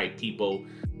commander type people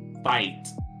fight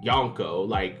Yonko.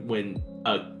 Like when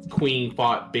Queen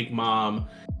fought Big Mom,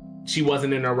 she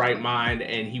wasn't in her right mind,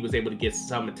 and he was able to get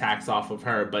some attacks off of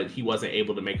her, but he wasn't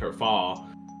able to make her fall.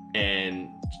 And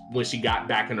when she got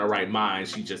back in her right mind,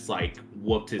 she just like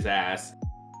whooped his ass.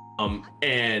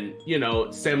 And you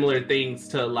know, similar things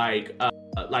to like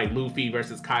Luffy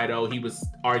versus Kaido. He was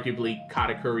arguably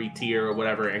Katakuri tier or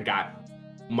whatever, and got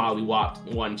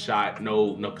mollywopped one shot,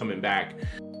 no coming back.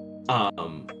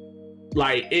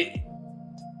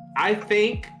 I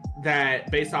think that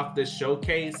based off this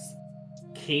showcase,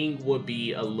 King would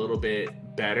be a little bit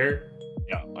better.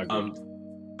 Yeah, I agree.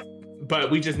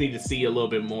 But we just need to see a little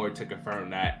bit more to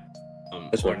confirm that.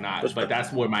 That's Or fair. not, That's but fair.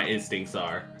 that's where my instincts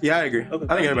are. Yeah, I agree. Okay.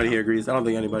 I think everybody here agrees. I don't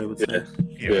think anybody would say.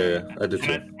 Yeah, I did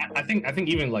too. And I think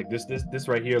even like this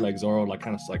right here, like Zoro, like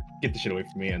kind of like get this shit away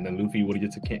from me, and then Luffy, what he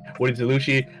did to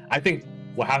Lucci. I think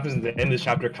what happens at the end of this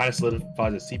chapter kind of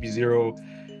solidifies that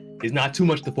CP0 is not too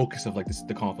much the focus of like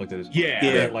the conflict that is.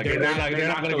 Yeah. Like they're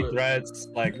not gonna be threats.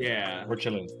 Like Yeah. we're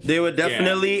chilling. They would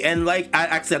definitely, and like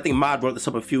I think Mod brought this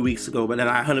up a few weeks ago, but then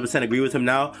I 100% agree with him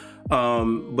now.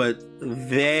 But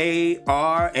they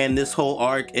are, and this whole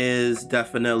arc is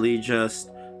definitely just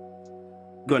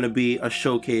going to be a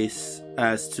showcase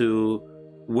as to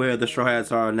where the Straw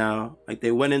Hats are now. Like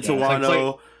they went into Yeah, it's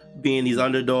Wano being these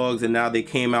underdogs, and now they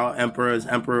came out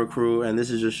Emperor crew, and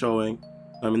this is just showing.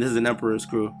 I mean, this is an Emperor's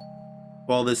crew.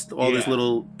 All this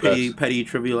little petty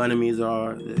trivial enemies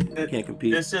they can't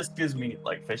compete. This just gives me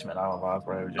like Fishman Island vibes,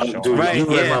 right? We're just showing Dude, Right, you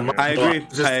read yeah, my mind. I agree.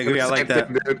 Just I agree. I like that.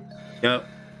 same thing, dude. Yep.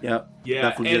 Yeah,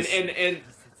 Definitely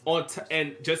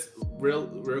and just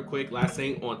real quick, last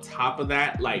thing on top of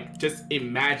that, like just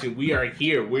imagine we are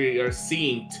here, we are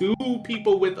seeing two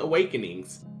people with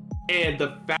awakenings, and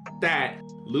the fact that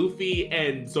Luffy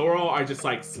and Zoro are just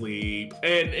like sleep,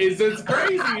 and it's just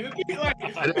crazy to think, like,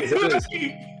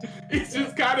 it's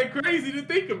just kind of crazy to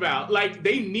think about. Like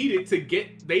Oden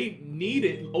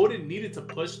needed to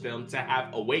push them to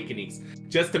have awakenings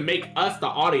just to make us, the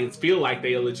audience, feel like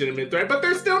they a legitimate threat, but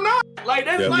they're still not. Like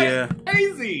that's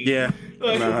crazy. Yeah.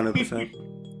 Like, 100%.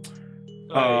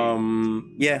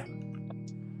 Yeah.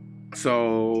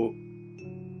 So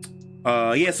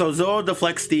so Zoro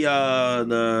deflects the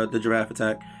giraffe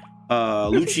attack.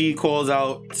 Lucci calls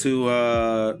out to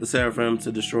the Seraphim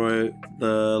to destroy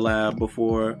the lab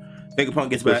before Vegapunk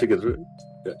gets back.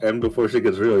 And before she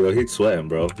gets real, yo, he's sweating,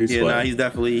 bro. He's sweating.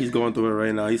 He's going through it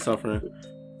right now. He's suffering.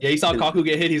 Yeah, he saw Kaku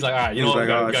get hit. He's like, all right, you know what?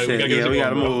 We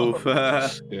gotta move.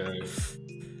 Yeah.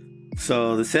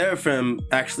 So the Seraphim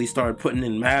actually started putting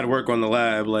in mad work on the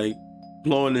lab, like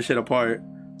blowing this shit apart.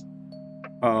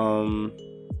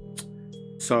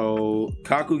 So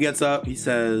Kaku gets up. He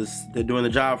says they're doing the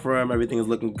job for him. Everything is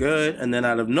looking good. And then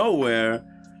out of nowhere,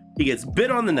 he gets bit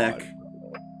on the neck,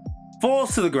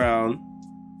 falls to the ground.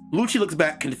 Lucci looks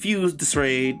back, confused,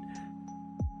 dismayed.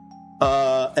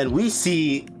 And we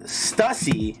see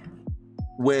Stussy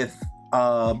with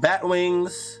bat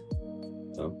wings,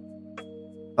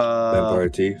 vampire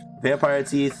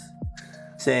teeth,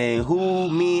 saying, "Who,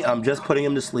 me? I'm just putting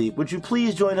him to sleep. Would you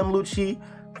please join him, Lucci?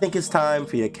 Think it's time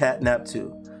for your cat nap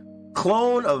too."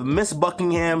 Clone of Miss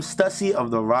Buckingham, Stussy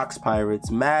of the Rocks Pirates,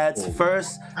 Mad's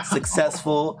first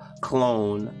successful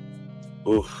clone.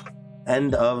 Oof.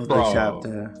 End of the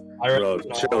chapter. I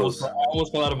chills.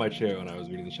 almost fell out of my chair when I was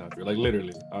reading the chapter. Like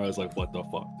literally, I was like, "What the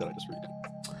fuck did I just read?"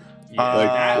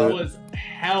 Yeah, that was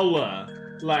hella.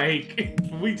 Like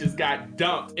we just got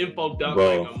info dumped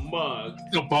like a mug.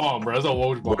 It's a bomb, bro. It's a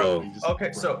Woj bomb. Bro.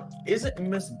 Okay, so isn't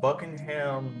Miss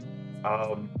Buckingham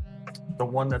the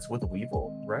one that's with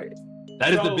Weevil, right?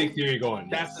 That is the big theory going.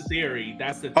 That's the theory.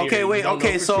 That's the theory. Okay, wait.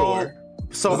 Okay, so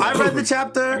I read the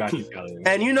chapter,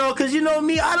 and you know, because you know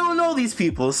me, I don't know these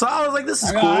people, so I was like, "This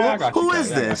is cool. Who is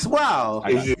this? Wow!"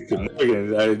 I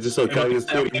just saw Kelly's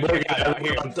tweet.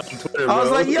 Morgan on Twitter, I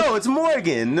was like, "Yo, it's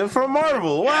Morgan from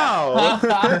Marvel. Wow!"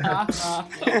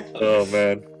 Oh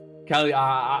man, Callie,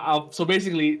 so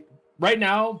basically, right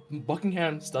now,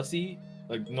 Buckingham Stussy,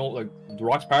 like the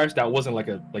Rock's Pirates, that wasn't like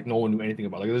no one knew anything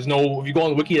about. Like, there's no, if you go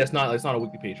on the wiki, it's not a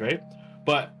wiki page, right?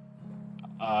 But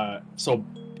so.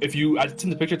 If I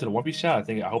sent the picture to the One Piece chat,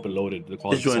 I hope it loaded. The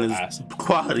quality is ass.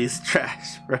 Quality's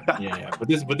trash, bro. Yeah. But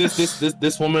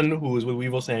this woman who was with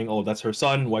Weevil saying, "Oh, that's her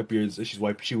son, Whitebeard's. She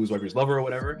was Whitebeard's lover or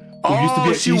whatever."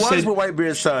 She was with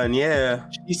Whitebeard's son. Yeah.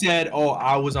 She said, "Oh,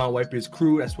 I was on Whitebeard's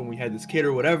crew. That's when we had this kid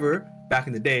or whatever back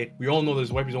in the day." We all know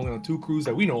there's Whitebeard's only on 2 crews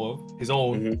that we know of, his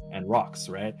own and Rock's,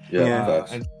 right? Yeah.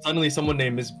 And suddenly, someone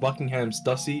named Miss Buckingham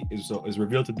Stussy is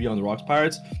revealed to be on the Rock's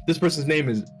Pirates. This person's name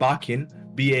is Bakin.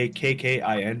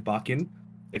 Bakkin, Bakin.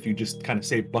 If you just kind of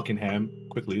say Buckingham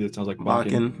quickly, that sounds like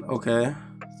Bakin. Okay.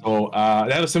 So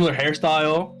they have a similar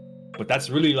hairstyle, but that's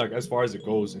really like as far as it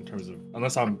goes in terms of,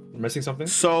 unless I'm missing something.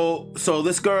 So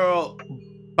this girl,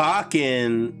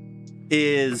 Bakin,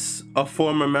 is a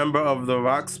former member of the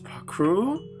Rock's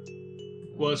crew.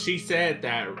 Well, she said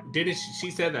that, didn't she?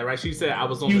 She said that, right? She said I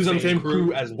was on the same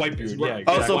crew as Whitebeard. Yeah. Exactly.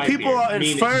 Oh, so people are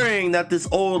inferring that this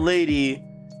old lady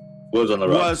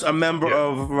was a member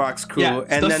of Rock's crew,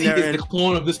 and Stussy then is the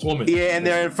clone of this woman. Yeah, and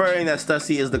they're inferring that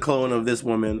Stussy is the clone of this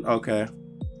woman. Okay.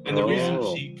 And the reason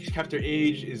she kept her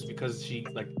age is because she,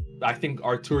 like, I think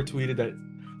Artur tweeted that,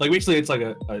 like, basically it's like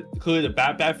a clearly the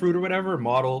bad fruit or whatever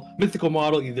mythical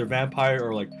model, either vampire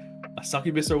or like a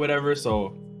succubus or whatever.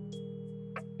 So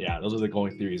yeah, those are the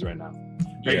going theories right now.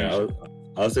 Yeah,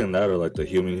 I was saying that, or like the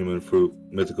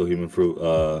mythical human fruit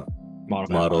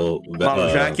model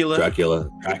Dracula.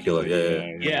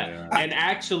 Yeah. And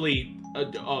actually,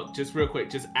 just real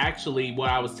quick, what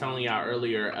I was telling y'all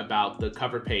earlier about the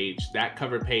cover page. That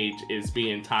cover page is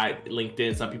being linked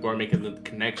in. Some people are making the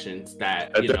connections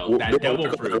that that devil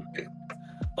fruit.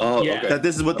 Oh, yeah. Okay. That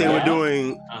this is what they were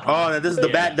doing. That this is the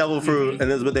bat devil fruit, and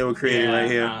this is what they were creating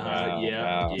right here.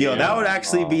 Yo, that would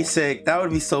actually be sick. That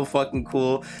would be so fucking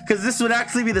cool. Because this would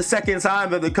actually be the second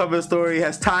time that the cover story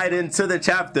has tied into the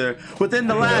chapter within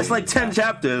the last 10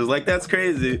 chapters. Like, that's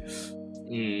crazy.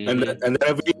 And then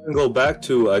if we even go back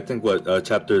to, I think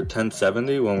chapter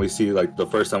 1070, when we see the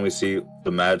first time we see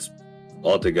the Mads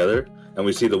all together, and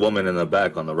we see the woman in the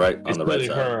back on the right side.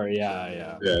 Her,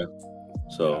 yeah.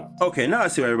 So okay, now I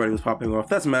see why everybody was popping off.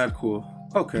 That's mad cool.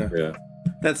 Okay, yeah,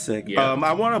 that's sick.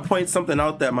 I want to point something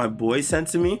out that my boy sent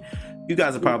to me. You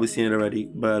guys have probably seen it already,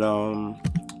 but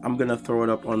I'm gonna throw it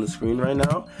up on the screen right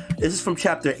now. This is from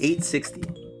chapter 860.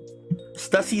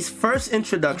 Stussy's first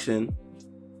introduction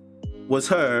was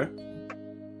her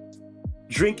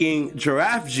drinking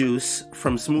giraffe juice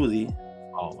from smoothie.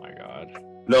 Oh my god.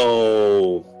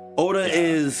 No. Oda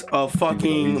is a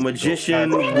fucking magician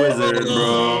wizard,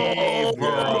 bro.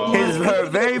 Her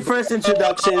very first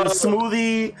introduction,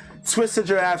 smoothie, twist a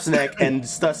giraffe's neck, and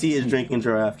Stussy is drinking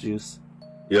giraffe juice.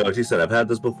 Yo, she said, "I've had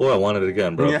this before. I want it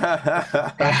again, bro."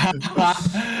 That's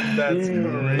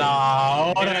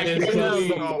nah.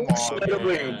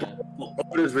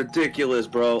 Oda's ridiculous,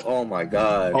 bro. Oh my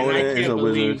god. And I can't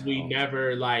believe we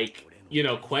never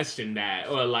question that,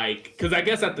 or because I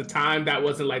guess at the time that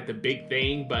wasn't the big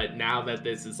thing, but now that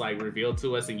this is revealed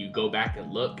to us and you go back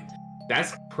and look,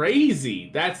 that's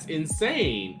crazy. That's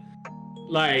insane.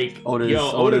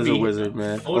 Oda's a wizard,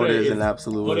 man. Oda is an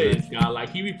absolute wizard. God,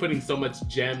 he be putting so much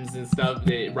gems and stuff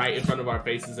right in front of our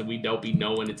faces, and we don't be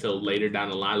knowing until later down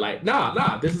the line.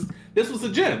 Nah, this was a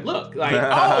gem. Look,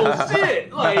 oh shit,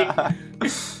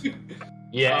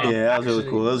 yeah, that was really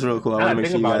cool. That was real cool. I want to make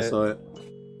sure you guys saw it.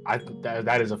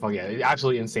 That is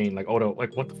absolutely insane. Oda,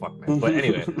 what the fuck, man. But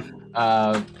anyway,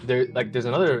 there's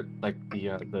another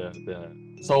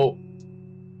so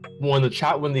when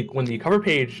the cover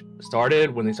page started,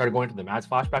 when they started going to the Mads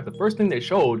flashback, the first thing they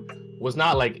showed was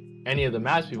not any of the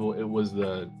Mads people. It was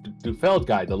the Dufeld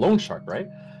guy, the loan shark, right?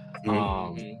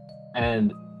 Mm-hmm.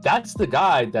 And that's the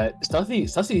guy that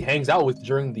Stussy hangs out with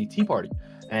during the tea party.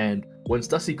 And when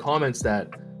Stussy comments that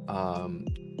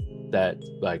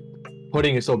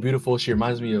Pudding is so beautiful, she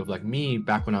reminds me of me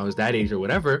back when I was that age or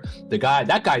whatever, that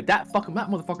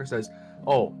motherfucker says,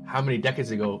 "Oh, how many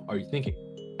decades ago are you thinking?"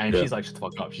 And she's like, "Shut the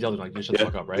fuck up." She tells him just shut the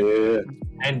fuck up, right? Yeah.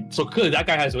 And so clearly that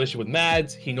guy has a relationship with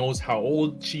Mads. He knows how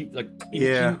old she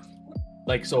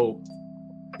so.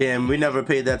 Damn, we never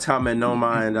paid that comment no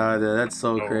mind either. That's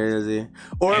so crazy.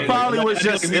 Or it probably was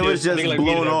just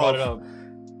blown off.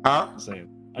 Huh? Same.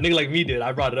 A nigga like me did.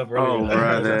 I brought it up earlier. Oh,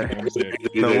 brother.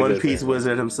 The One Piece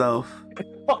wizard himself.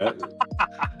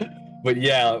 But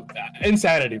yeah,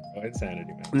 insanity, bro.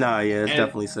 Insanity, man. Nah, yeah, it's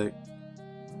definitely sick.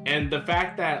 And the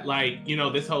fact that, like, you know,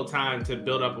 this whole time, to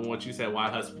build up on what you said,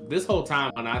 YHuss, this whole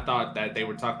time when I thought that they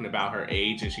were talking about her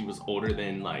age and she was older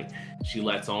than, like, she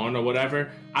lets on or whatever,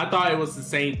 I thought it was the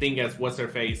same thing as what's her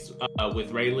face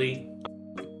with Rayleigh.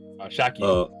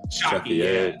 Shaki. Shaki,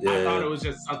 yeah. I thought it was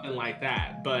just something like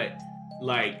that. But,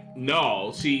 like,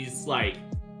 no, she's, like,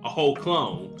 a whole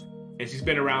clone. And she's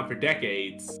been around for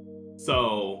decades.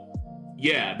 So,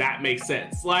 yeah, that makes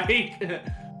sense. Like,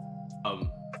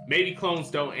 maybe clones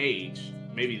don't age.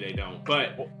 Maybe they don't.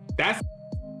 But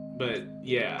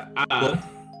yeah. I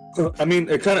mean,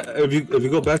 it kind of, if you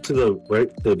go back to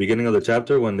the beginning of the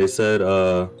chapter when they said,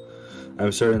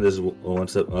 I'm certain this one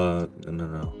step, no.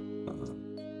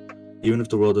 Even if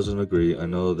the world doesn't agree, I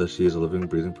know that she is a living,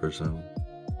 breathing person.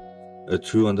 A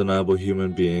true, undeniable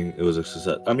human being. It was a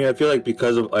success. I mean, I feel like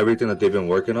because of everything that they've been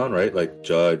working on, right? Like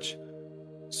Judge,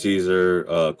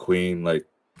 Caesar, Queen, like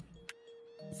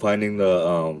finding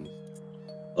the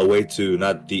a way to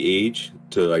not de-age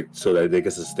to like so that they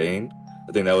can sustain.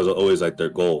 I think that was always like their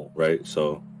goal, right?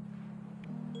 So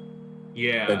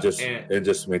yeah, and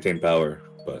just maintain power,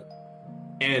 but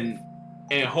and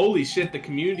holy shit, the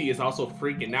community is also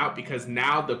freaking out because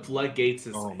now the floodgates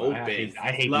is open.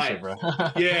 I hate this shit, bro.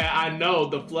 Yeah, I know.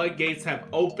 The floodgates have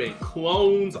opened.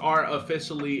 Clones are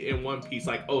officially in One Piece,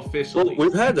 like officially. Well,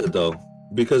 we've had that though,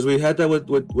 because we had that with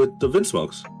the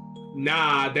Vinsmokes.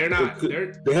 Nah, they're not.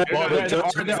 Their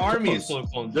army is full of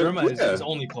clones. Burma is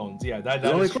only clones. Yeah, that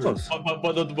only is clones. True. But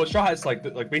what StrawHat's like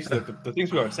basically the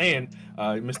things we are saying,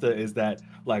 Mister, is that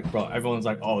like, bro, everyone's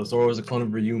like, oh, Zoro's a clone of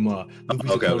Ryuma,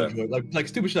 Luffy's a clone of Joy, like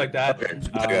stupid shit like that.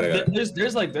 Okay. There's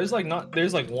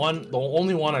one. The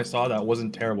only one I saw that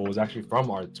wasn't terrible was actually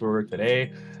from our tour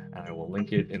today. And I will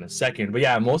link it in a second. But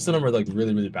yeah, most of them are like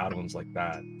really, really bad ones like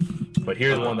that. But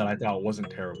here's one that I thought wasn't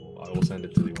terrible. I will send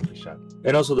it to the One Piece chat.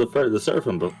 And also the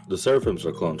Seraphims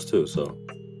are clones too. So.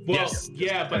 Well, yes,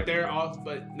 yeah, but they're all.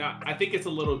 But no, I think it's a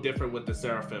little different with the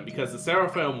Seraphim because the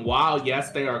Seraphim, while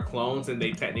yes they are clones and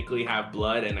they technically have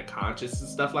blood and a conscience and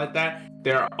stuff like that,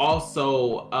 they're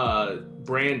also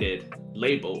branded,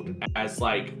 labeled as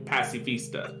like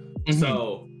pacifista. Mm-hmm.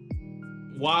 So.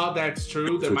 While that's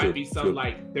true, there might be some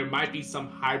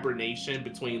hibernation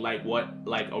between like what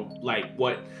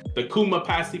the Kuma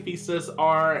pacifistas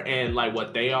are and like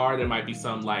what they are. There might be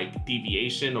some like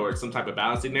deviation or some type of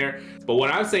balancing there. But what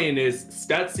I'm saying is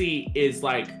Stutzy is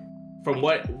like, from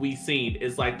what we've seen,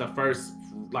 is like the first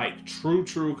like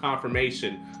true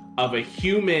confirmation of a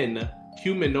humanoid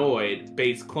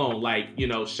based clone, like, you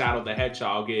know, Shadow the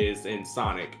Hedgehog is in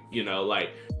Sonic, you know, like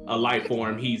a life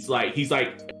form. He's like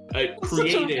created.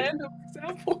 Such a random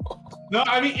example. No,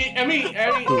 I mean, oh my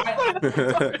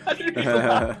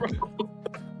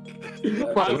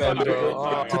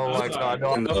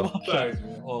god,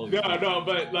 no,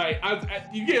 but like,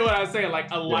 you get what I'm saying,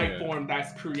 like a life form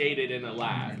that's created in a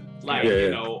lab, like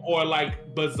you know, or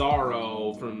like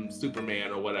Bizarro from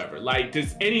Superman or whatever, like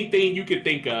just anything you could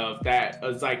think of that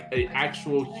was like an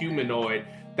actual humanoid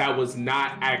that was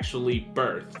not actually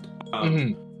birthed,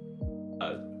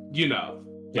 you know.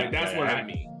 Like, that's what I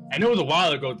mean. And it was a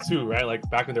while ago, too, right? Like,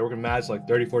 back when they were working Match, like,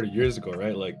 30, 40 years ago,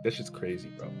 right? Like, this shit's crazy,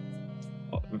 bro.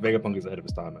 Vegapunk is ahead of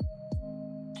his time, man.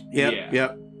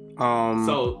 Yep.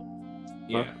 So,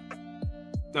 yeah.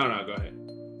 Huh? No, go ahead.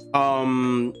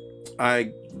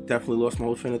 I definitely lost my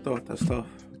whole train of thought. That's tough.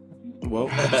 Well.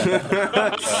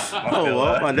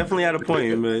 I definitely had a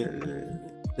point,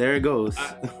 but there it goes.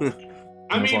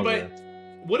 Isn't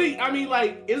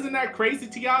that crazy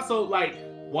to y'all? So, like,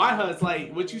 YHuss,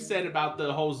 like what you said about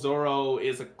the whole Zoro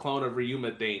is a clone of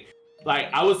Ryuma thing. Like,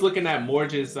 I was looking at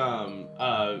Morge's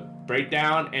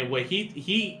breakdown, and what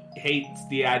he hates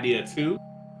the idea too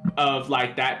of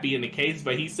like that being the case,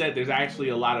 but he said there's actually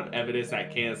a lot of evidence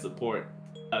that can support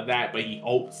that, but he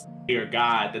hopes, dear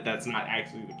God, that that's not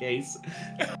actually the case.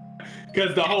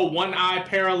 Because the whole one eye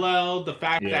parallel, the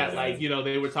fact that like, you know,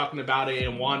 they were talking about it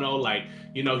in Wano, like,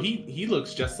 you know, he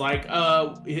looks just like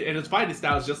and his fighting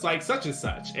style is just like such and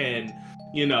such, and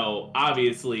you know,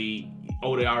 obviously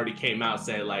Oda already came out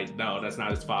saying like, no, that's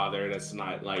not his father, that's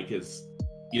not like his,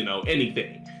 you know,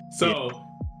 anything. So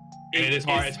it's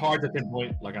hard to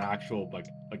pinpoint like an actual like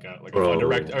a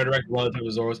direct relative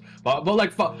of Zoro's, but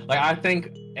like I think,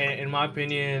 in my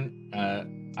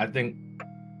opinion, I think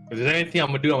if there's anything I'm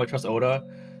gonna do, I'm gonna trust Oda,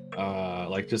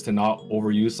 like just to not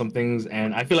overuse some things.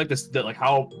 And I feel like like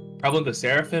how prevalent the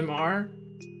Seraphim are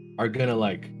gonna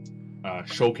like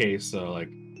showcase like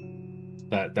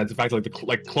That the fact that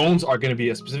like clones are going to be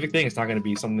a specific thing. It's not going to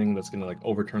be something that's going to like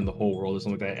overturn the whole world or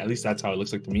something like that. At least that's how it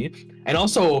looks like to me. And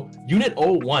also Unit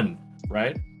 01,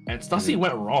 right? And Stussy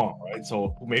went wrong, right?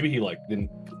 So maybe he like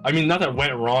didn't. I mean, not that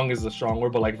went wrong is a strong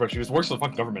word, but like she works for the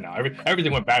fucking government now.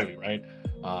 Everything went badly, right?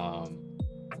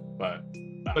 But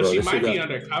she might be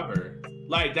undercover.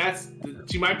 Like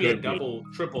she might be a double,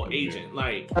 triple agent.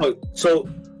 Like, so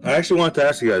I actually wanted to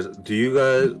ask you guys: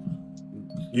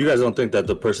 you guys don't think that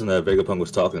the person that Vegapunk was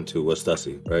talking to was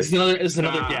Stussy, right? There's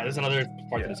another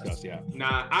part to discuss. Yeah.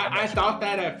 Nah, I thought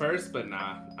that at first, but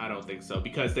nah, I don't think so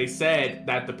because they said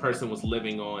that the person was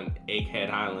living on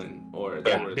Egghead Island, or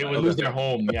they would lose their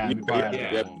home. Yeah.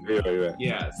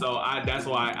 So that's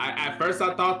why at first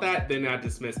I thought that, then I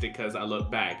dismissed it because I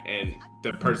looked back and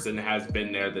the person has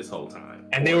been there this whole time.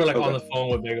 And they were like on the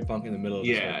phone with Vegapunk in the middle of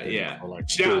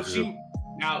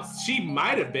Now she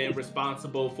might have been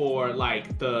responsible for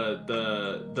like the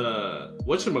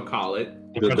whatchamacallit.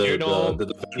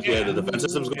 The defense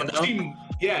system's going down.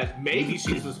 Maybe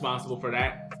she's responsible for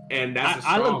that, and that's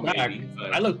I look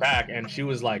back, and she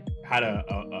was like had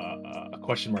a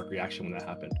question mark reaction when that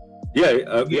happened.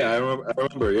 I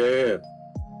remember.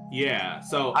 Yeah.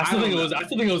 So I still think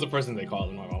it was the person they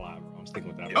called. I'm not gonna lie, bro. I'm sticking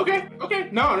with that. Okay.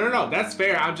 No. That's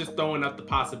fair. I'm just throwing up the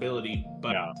possibility,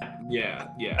 but yeah.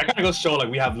 That kind of goes to show like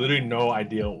we have literally no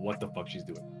idea what the fuck she's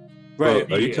doing. Right?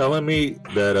 Bro, are you telling me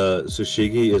that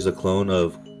Tsushigi is a clone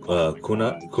of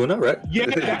Kuna, right? Yeah,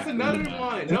 that's another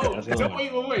one. No,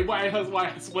 wait.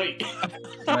 YHuss, wait. Here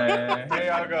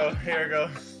I go.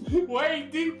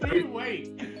 Wait, D3, wait.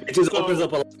 It just opens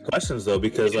up a lot of questions though,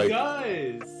 because like we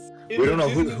don't know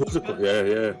who's the clone.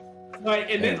 Yeah. Like,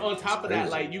 and then on top of that,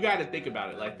 like, you got to think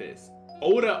about it like this.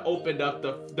 Oda opened up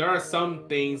there are some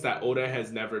things that Oda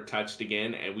has never touched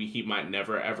again, and he might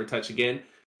never ever touch again.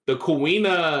 The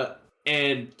Kuina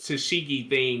and Tsushigi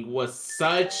thing was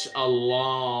such a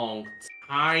long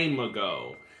time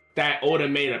ago that Oda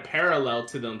made a parallel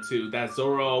to them too. That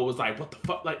Zoro was like, "What the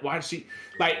fuck? Like, why did she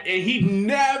like?" And he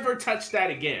never touched that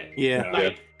again. Yeah.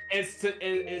 Like, it's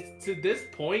to this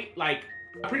point, like,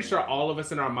 I'm pretty sure all of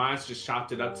us in our minds just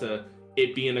chopped it up to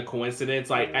it being a coincidence.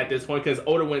 Like at this point, because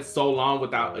Oda went so long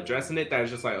without addressing it that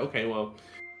it's just like, okay, well,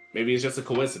 maybe it's just a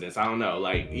coincidence. I don't know.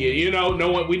 Like, you know,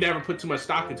 we never put too much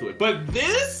stock into it. But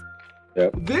this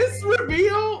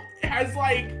reveal has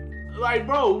like,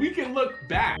 bro, we can look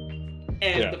back.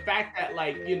 And the fact that,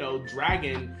 like, you know,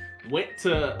 Dragon went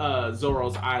to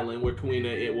Zoro's island where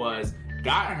Kuina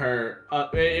got her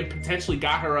up, and potentially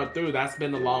got her up through. That's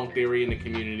been the long theory in the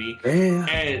community. Damn.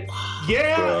 And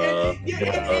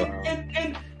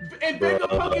and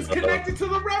Vegapunk is connected to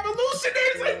the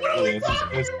revolutionaries. Like, what are we talking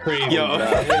about? It's crazy. Yo.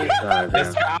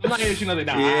 I'm not even another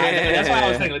now. That's why I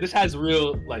was saying, like, this has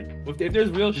real, like, if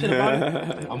there's real shit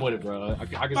about it, I'm with it, bro. I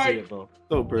can see it, bro.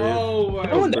 So brave. Oh my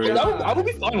God. I would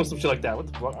be fine with some shit like that. What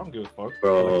the fuck? I don't give a fuck.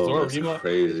 Bro, that's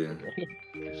crazy.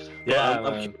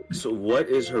 Man. So what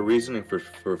is her reasoning for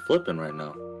flipping right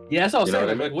now? Yeah, that's what I was You know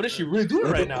saying. what I Like, what is she really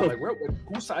doing right now? Like,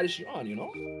 whose side is she on, you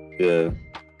know? Yeah.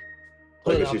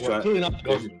 Clearly Like, not the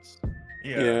government's.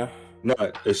 Yeah. No,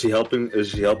 is she helping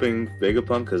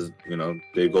Vegapunk because, you know,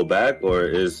 they go back, or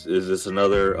is this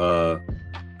another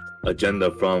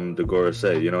agenda from the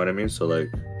Gorosei, you know what I mean? So like,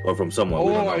 or from someone.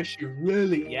 we don't know. Is she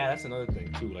really? Yeah, that's another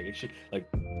thing too. Like, if she,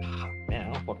 like, man,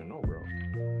 I don't fucking know, bro.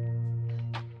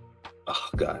 Oh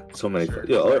God, so many.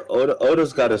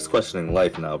 Oda's got us questioning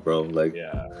life now, bro. Like,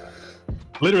 yeah.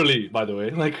 Literally, by the way,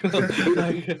 like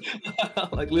literally,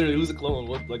 who's a clone?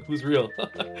 What, like, who's real?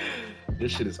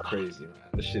 This shit is crazy, man.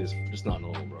 This shit is just not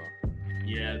normal, bro.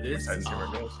 Yeah, this is.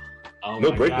 Oh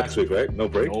no break next week, right? No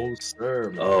break. No sir.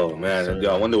 Man. Oh man,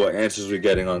 yo, I wonder what answers we're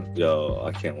getting on. Yo,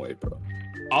 I can't wait, bro.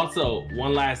 Also,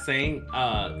 one last thing.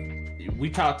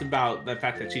 We talked about the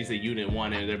fact that she's a Unit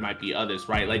 1 and there might be others,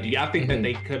 right? Like, do y'all think that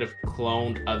they could have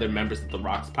cloned other members of the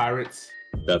Rocks Pirates?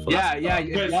 Definitely. Yeah.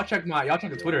 Y'all check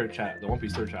the Twitter chat, the One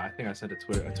Piece Twitter chat. I think I sent a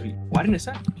tweet. Why didn't it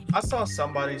send? I saw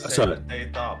somebody say that they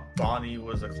thought Bonnie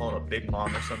was a clone of Big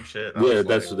Mom or some shit. Yeah,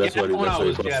 that's what he one I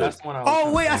was.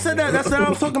 Oh wait, I said that. That's what I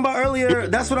was talking about earlier.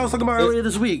 That's what I was talking about earlier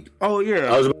this week. Oh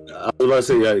yeah. I was about to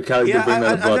say, yeah, Callie did bring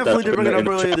that up. I definitely did bring it up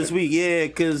earlier this week. Yeah,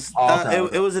 because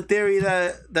it was a theory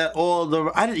that all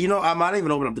the I might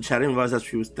even open up the chat. I didn't realize that's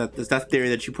true. That theory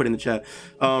that you put in the chat.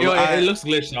 It looks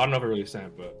glitched. I don't know if it really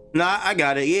sent, but. Nah, I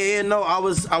got it. Yeah. No, I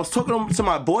was talking to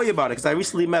my boy about it because I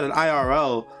recently met an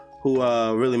IRL who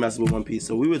really messes with One Piece.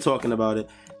 So we were talking about it,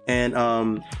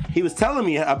 and he was telling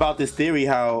me about this theory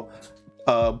how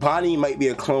Bonnie might be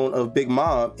a clone of Big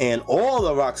Mom, and all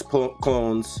the Rocks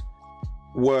clones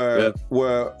were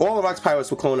all the Rocks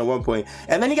pirates were cloned at one point,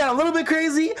 and then he got a little bit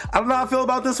crazy. I don't know how I feel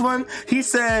about this one. He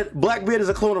said Blackbeard is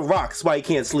a clone of Rocks, that's why he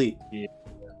can't sleep. Yeah.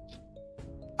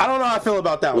 I don't know how I feel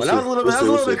about that one. That was a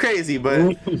little bit crazy,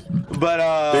 but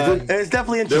it's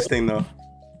definitely interesting though.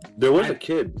 There was a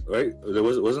kid, right?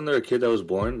 Wasn't there a kid that was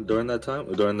born during that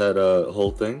time, during that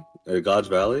whole thing at God's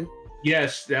Valley?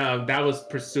 Yes, that was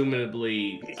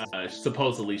presumably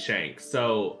supposedly Shanks.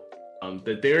 So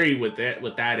the theory with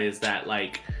that is that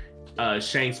like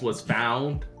Shanks was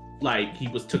found, like he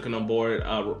was taken on board.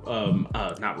 I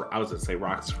was gonna say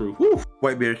Rock's crew. Whew.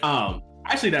 Whitebeard.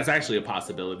 Actually, that's actually a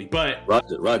possibility, but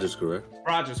Roger's crew, right?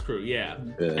 Roger's crew, yeah.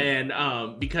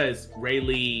 And because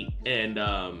Rayleigh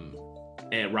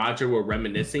and Roger were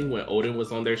reminiscing when Odin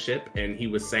was on their ship, and he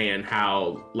was saying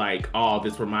how like, oh,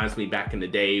 this reminds me back in the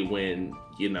day when,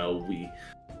 you know, we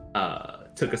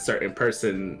took a certain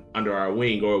person under our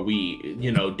wing, or we,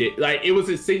 you know, did like it was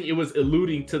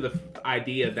alluding to the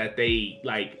idea that they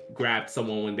like grabbed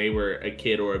someone when they were a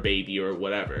kid or a baby or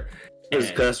whatever.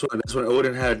 That's when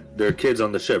Odin had their kids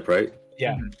on the ship, right?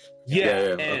 Yeah.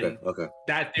 Yeah. And okay.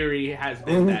 That theory has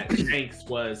been that Shanks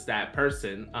was that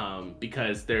person,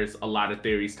 because there's a lot of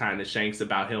theories tying to Shanks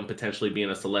about him potentially being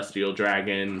a celestial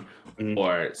dragon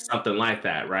or something like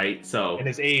that, right? So and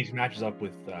his age matches up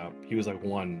with he was like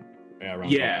one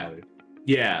around.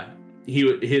 Yeah.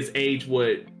 His age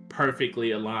would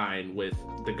perfectly align with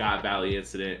the God Valley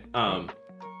incident.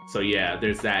 So yeah,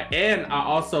 there's that, and I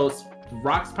also.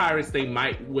 Rocks pirates, they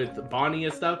might with Bonnie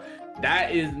and stuff,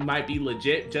 that might be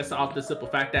legit just off the simple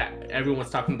fact that everyone's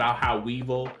talking about how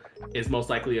Weevil is most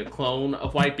likely a clone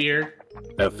of Whitebeard.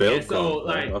 That failed. So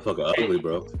like, I'm fucking ugly,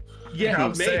 bro. Yeah,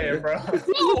 I'm saying, bro.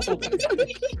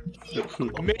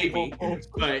 Maybe,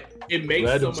 but it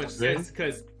makes so much sense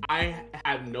because I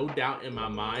have no doubt in my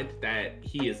mind that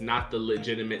he is not the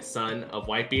legitimate son of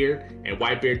Whitebeard, and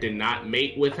Whitebeard did not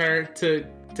mate with her to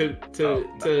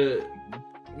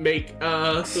make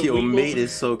Yo, mate is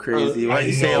so crazy. Why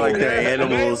you say it like they're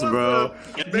animals, bro?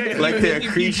 Like they're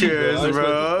creatures,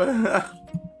 bro.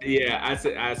 Yeah, I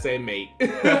say mate. Keep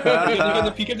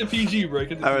the PG, bro.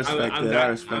 I respect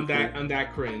that. I'm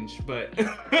that cringe, but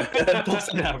don't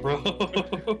say that, bro.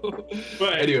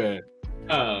 But anyway,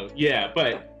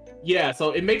 yeah,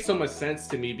 so it makes so much sense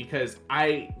to me because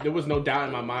there was no doubt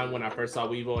in my mind when I first saw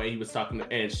Weevil and he was talking to,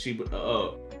 and she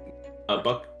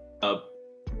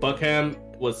Buckham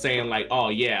was saying like, oh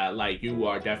yeah, like you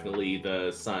are definitely the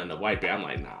son of Whitebeard. I'm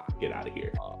like, nah, get out of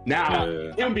here. Now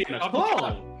him being a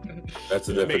clone, that's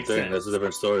a different thing. That's a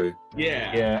different story.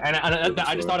 Yeah, and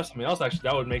I just thought of something else actually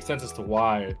that would make sense as to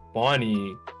why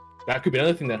Bonnie. That could be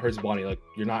another thing that hurts Bonnie. Like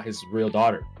you're not his real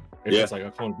daughter. If it's like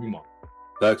a clone of Grandma.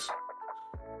 That's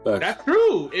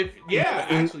true.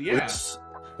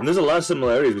 And there's a lot of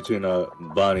similarities between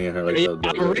Bonnie and her. Like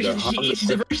she's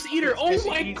a vicious eater. Oh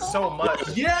my god, so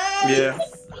much. Yeah.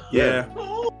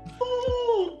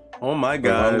 Oh my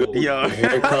god. Yo.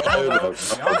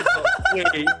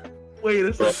 Wait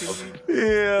a second.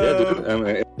 Yeah.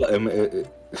 Dude.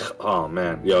 Oh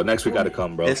man, yo, next week gotta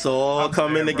come, bro. It's all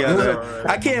coming together.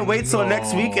 I can't wait till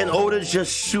next week and Oda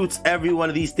just shoots every one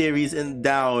of these theories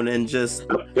down and just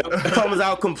comes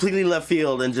out completely left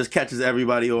field and just catches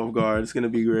everybody off guard. It's gonna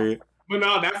be great. But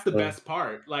no, that's the best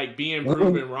part. Like being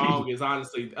proven wrong is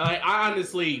honestly, I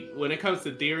honestly, when it comes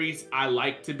to theories, I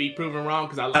like to be proven wrong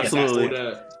because I like Absolutely.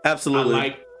 I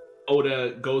like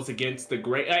Oda goes against the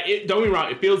grain. Don't be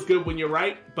wrong, it feels good when you're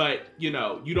right, but you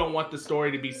know, you don't want the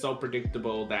story to be so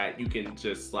predictable that you can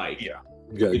just like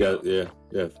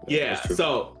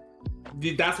So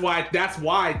that's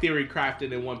why theory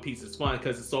crafted in One Piece is fun,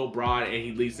 because it's so broad and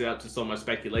he leaves it up to so much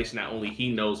speculation that only he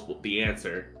knows what the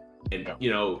answer. And you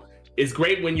know, it's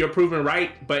great when you're proven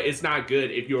right, but it's not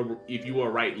good if you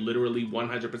are right literally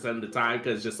 100% of the time,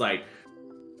 because just like,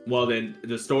 well then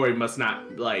the story must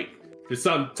not like. There's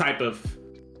some type of,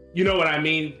 you know what I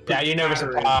mean? Yeah, you're never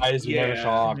surprised, you're never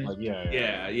shocked. Like,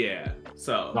 yeah.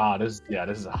 So this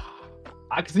is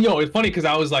it's funny because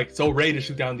I was like so ready to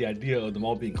shoot down the idea of them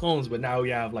all being clones, but now we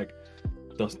have like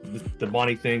the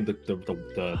Bonnie thing, the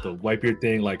Whitebeard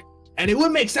thing, like, and it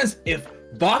would make sense if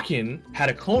Bakken had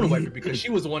a clone of Whitebeard because she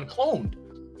was the one cloned.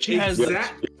 She has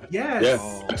that. Yes.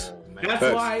 Oh, man.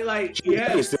 That's why, like,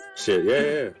 yes. Shit.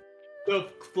 Yeah. The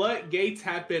floodgates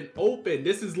have been opened.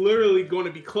 This is literally going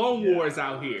to be Clone Wars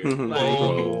out here.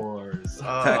 Clone Wars.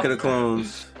 Attack of the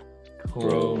Clones.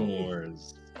 Clone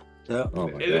Wars. Yep. Oh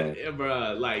my god.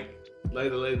 Bruh, like,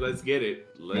 let's get it.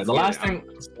 One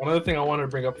other thing I wanted to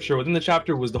bring up for sure within the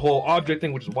chapter was the whole object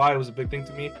thing, which is why it was a big thing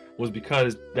to me, was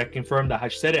because Beck confirmed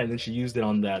that she said it and then she used it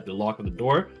on the lock of the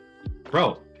door.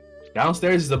 Bro,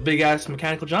 downstairs is a big ass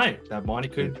mechanical giant that Bonnie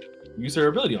could use her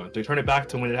ability on. They turn it back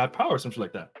to when it had power or something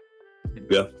like that.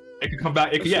 Yeah. It could come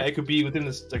back. It could be within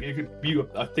this. Like, it could be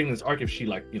a thing in this arc if she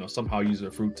somehow uses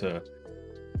a fruit to,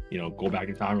 go back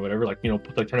in time or whatever.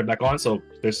 Turn it back on. So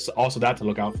there's also that to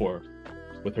look out for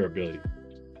with her ability.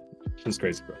 It's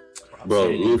crazy, bro.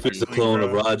 Bro, Luffy's the clone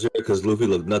of Roger because Luffy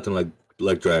looked nothing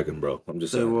like Dragon, bro. I'm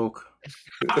just saying. They woke.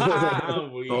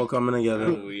 All coming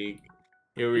together.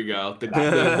 Here we go.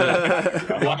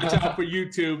 Watch out for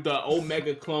YouTube. The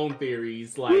Omega clone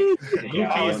theories, like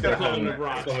Luffy's the clone of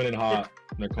Roger. Coming in hot.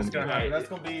 That's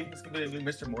gonna be a new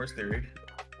Mr. Morse theory.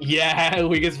 Yeah,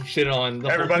 we get some shit on.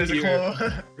 Everybody's a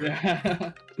clone.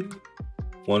 Yeah.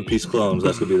 One Piece clones.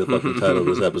 That's gonna be the fucking title of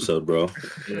this episode, bro.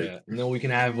 Yeah. No, we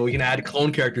can add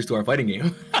clone characters to our fighting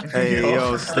game. Hey,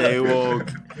 yo, stay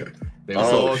woke. They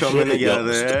all coming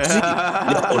together.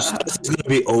 Yo, it's gonna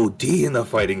be OD in the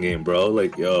fighting game, bro.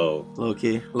 Like, yo. Low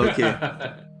key.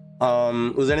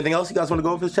 Was there anything else you guys want to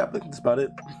go over this chapter? That's about it.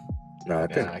 Nah, I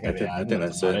think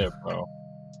that's it, bro. All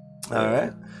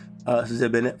right. This has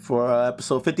been it for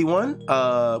episode 51.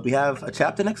 We have a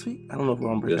chapter next week. I don't know if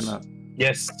we're on break or not.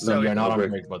 Yes, so we are not on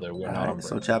break, brother. We are not on break.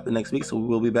 So chapter next week. So we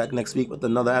will be back next week with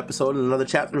another episode and another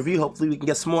chapter review. Hopefully we can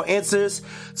get some more answers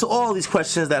to all these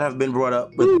questions that have been brought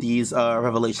up with these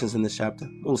revelations in this chapter.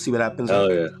 We'll see what happens. Oh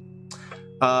yeah.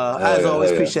 As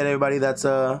always, appreciate everybody that's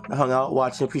hung out,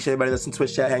 watching. Appreciate everybody that's in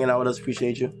Twitch chat, hanging out with us.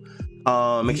 Appreciate you.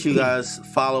 Make sure you guys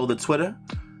follow the Twitter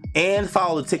and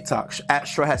follow the TikTok at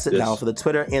StrawHat Sit Down for the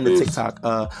Twitter and the TikTok.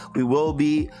 We will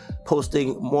be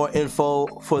posting more info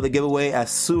for the giveaway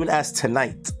as soon as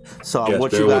tonight. So I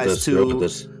want you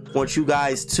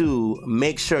guys to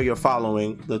make sure you're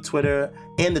following the Twitter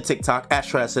and the TikTok at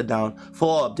StrawHat Sit Down for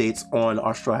all updates on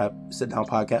our StrawHat Sit Down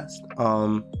podcast.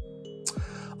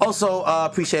 Also,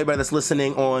 appreciate everybody that's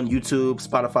listening on YouTube,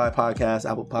 Spotify podcast,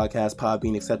 Apple Podcasts,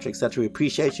 Podbean, etc., etc. We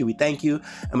appreciate you. We thank you.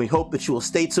 And we hope that you will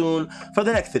stay tuned for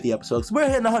the next 50 episodes. We're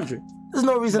hitting 100. There's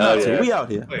no reason not to. We out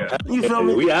here. You feel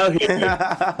me? We out here.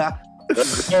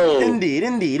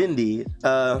 Indeed.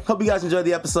 Hope you guys enjoyed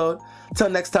the episode.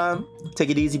 Until next time, take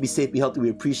it easy, be safe, be healthy.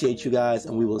 We appreciate you guys,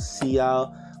 and we will see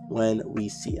y'all when we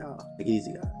see y'all. Take it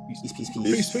easy, guys.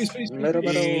 Peace.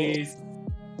 Peace.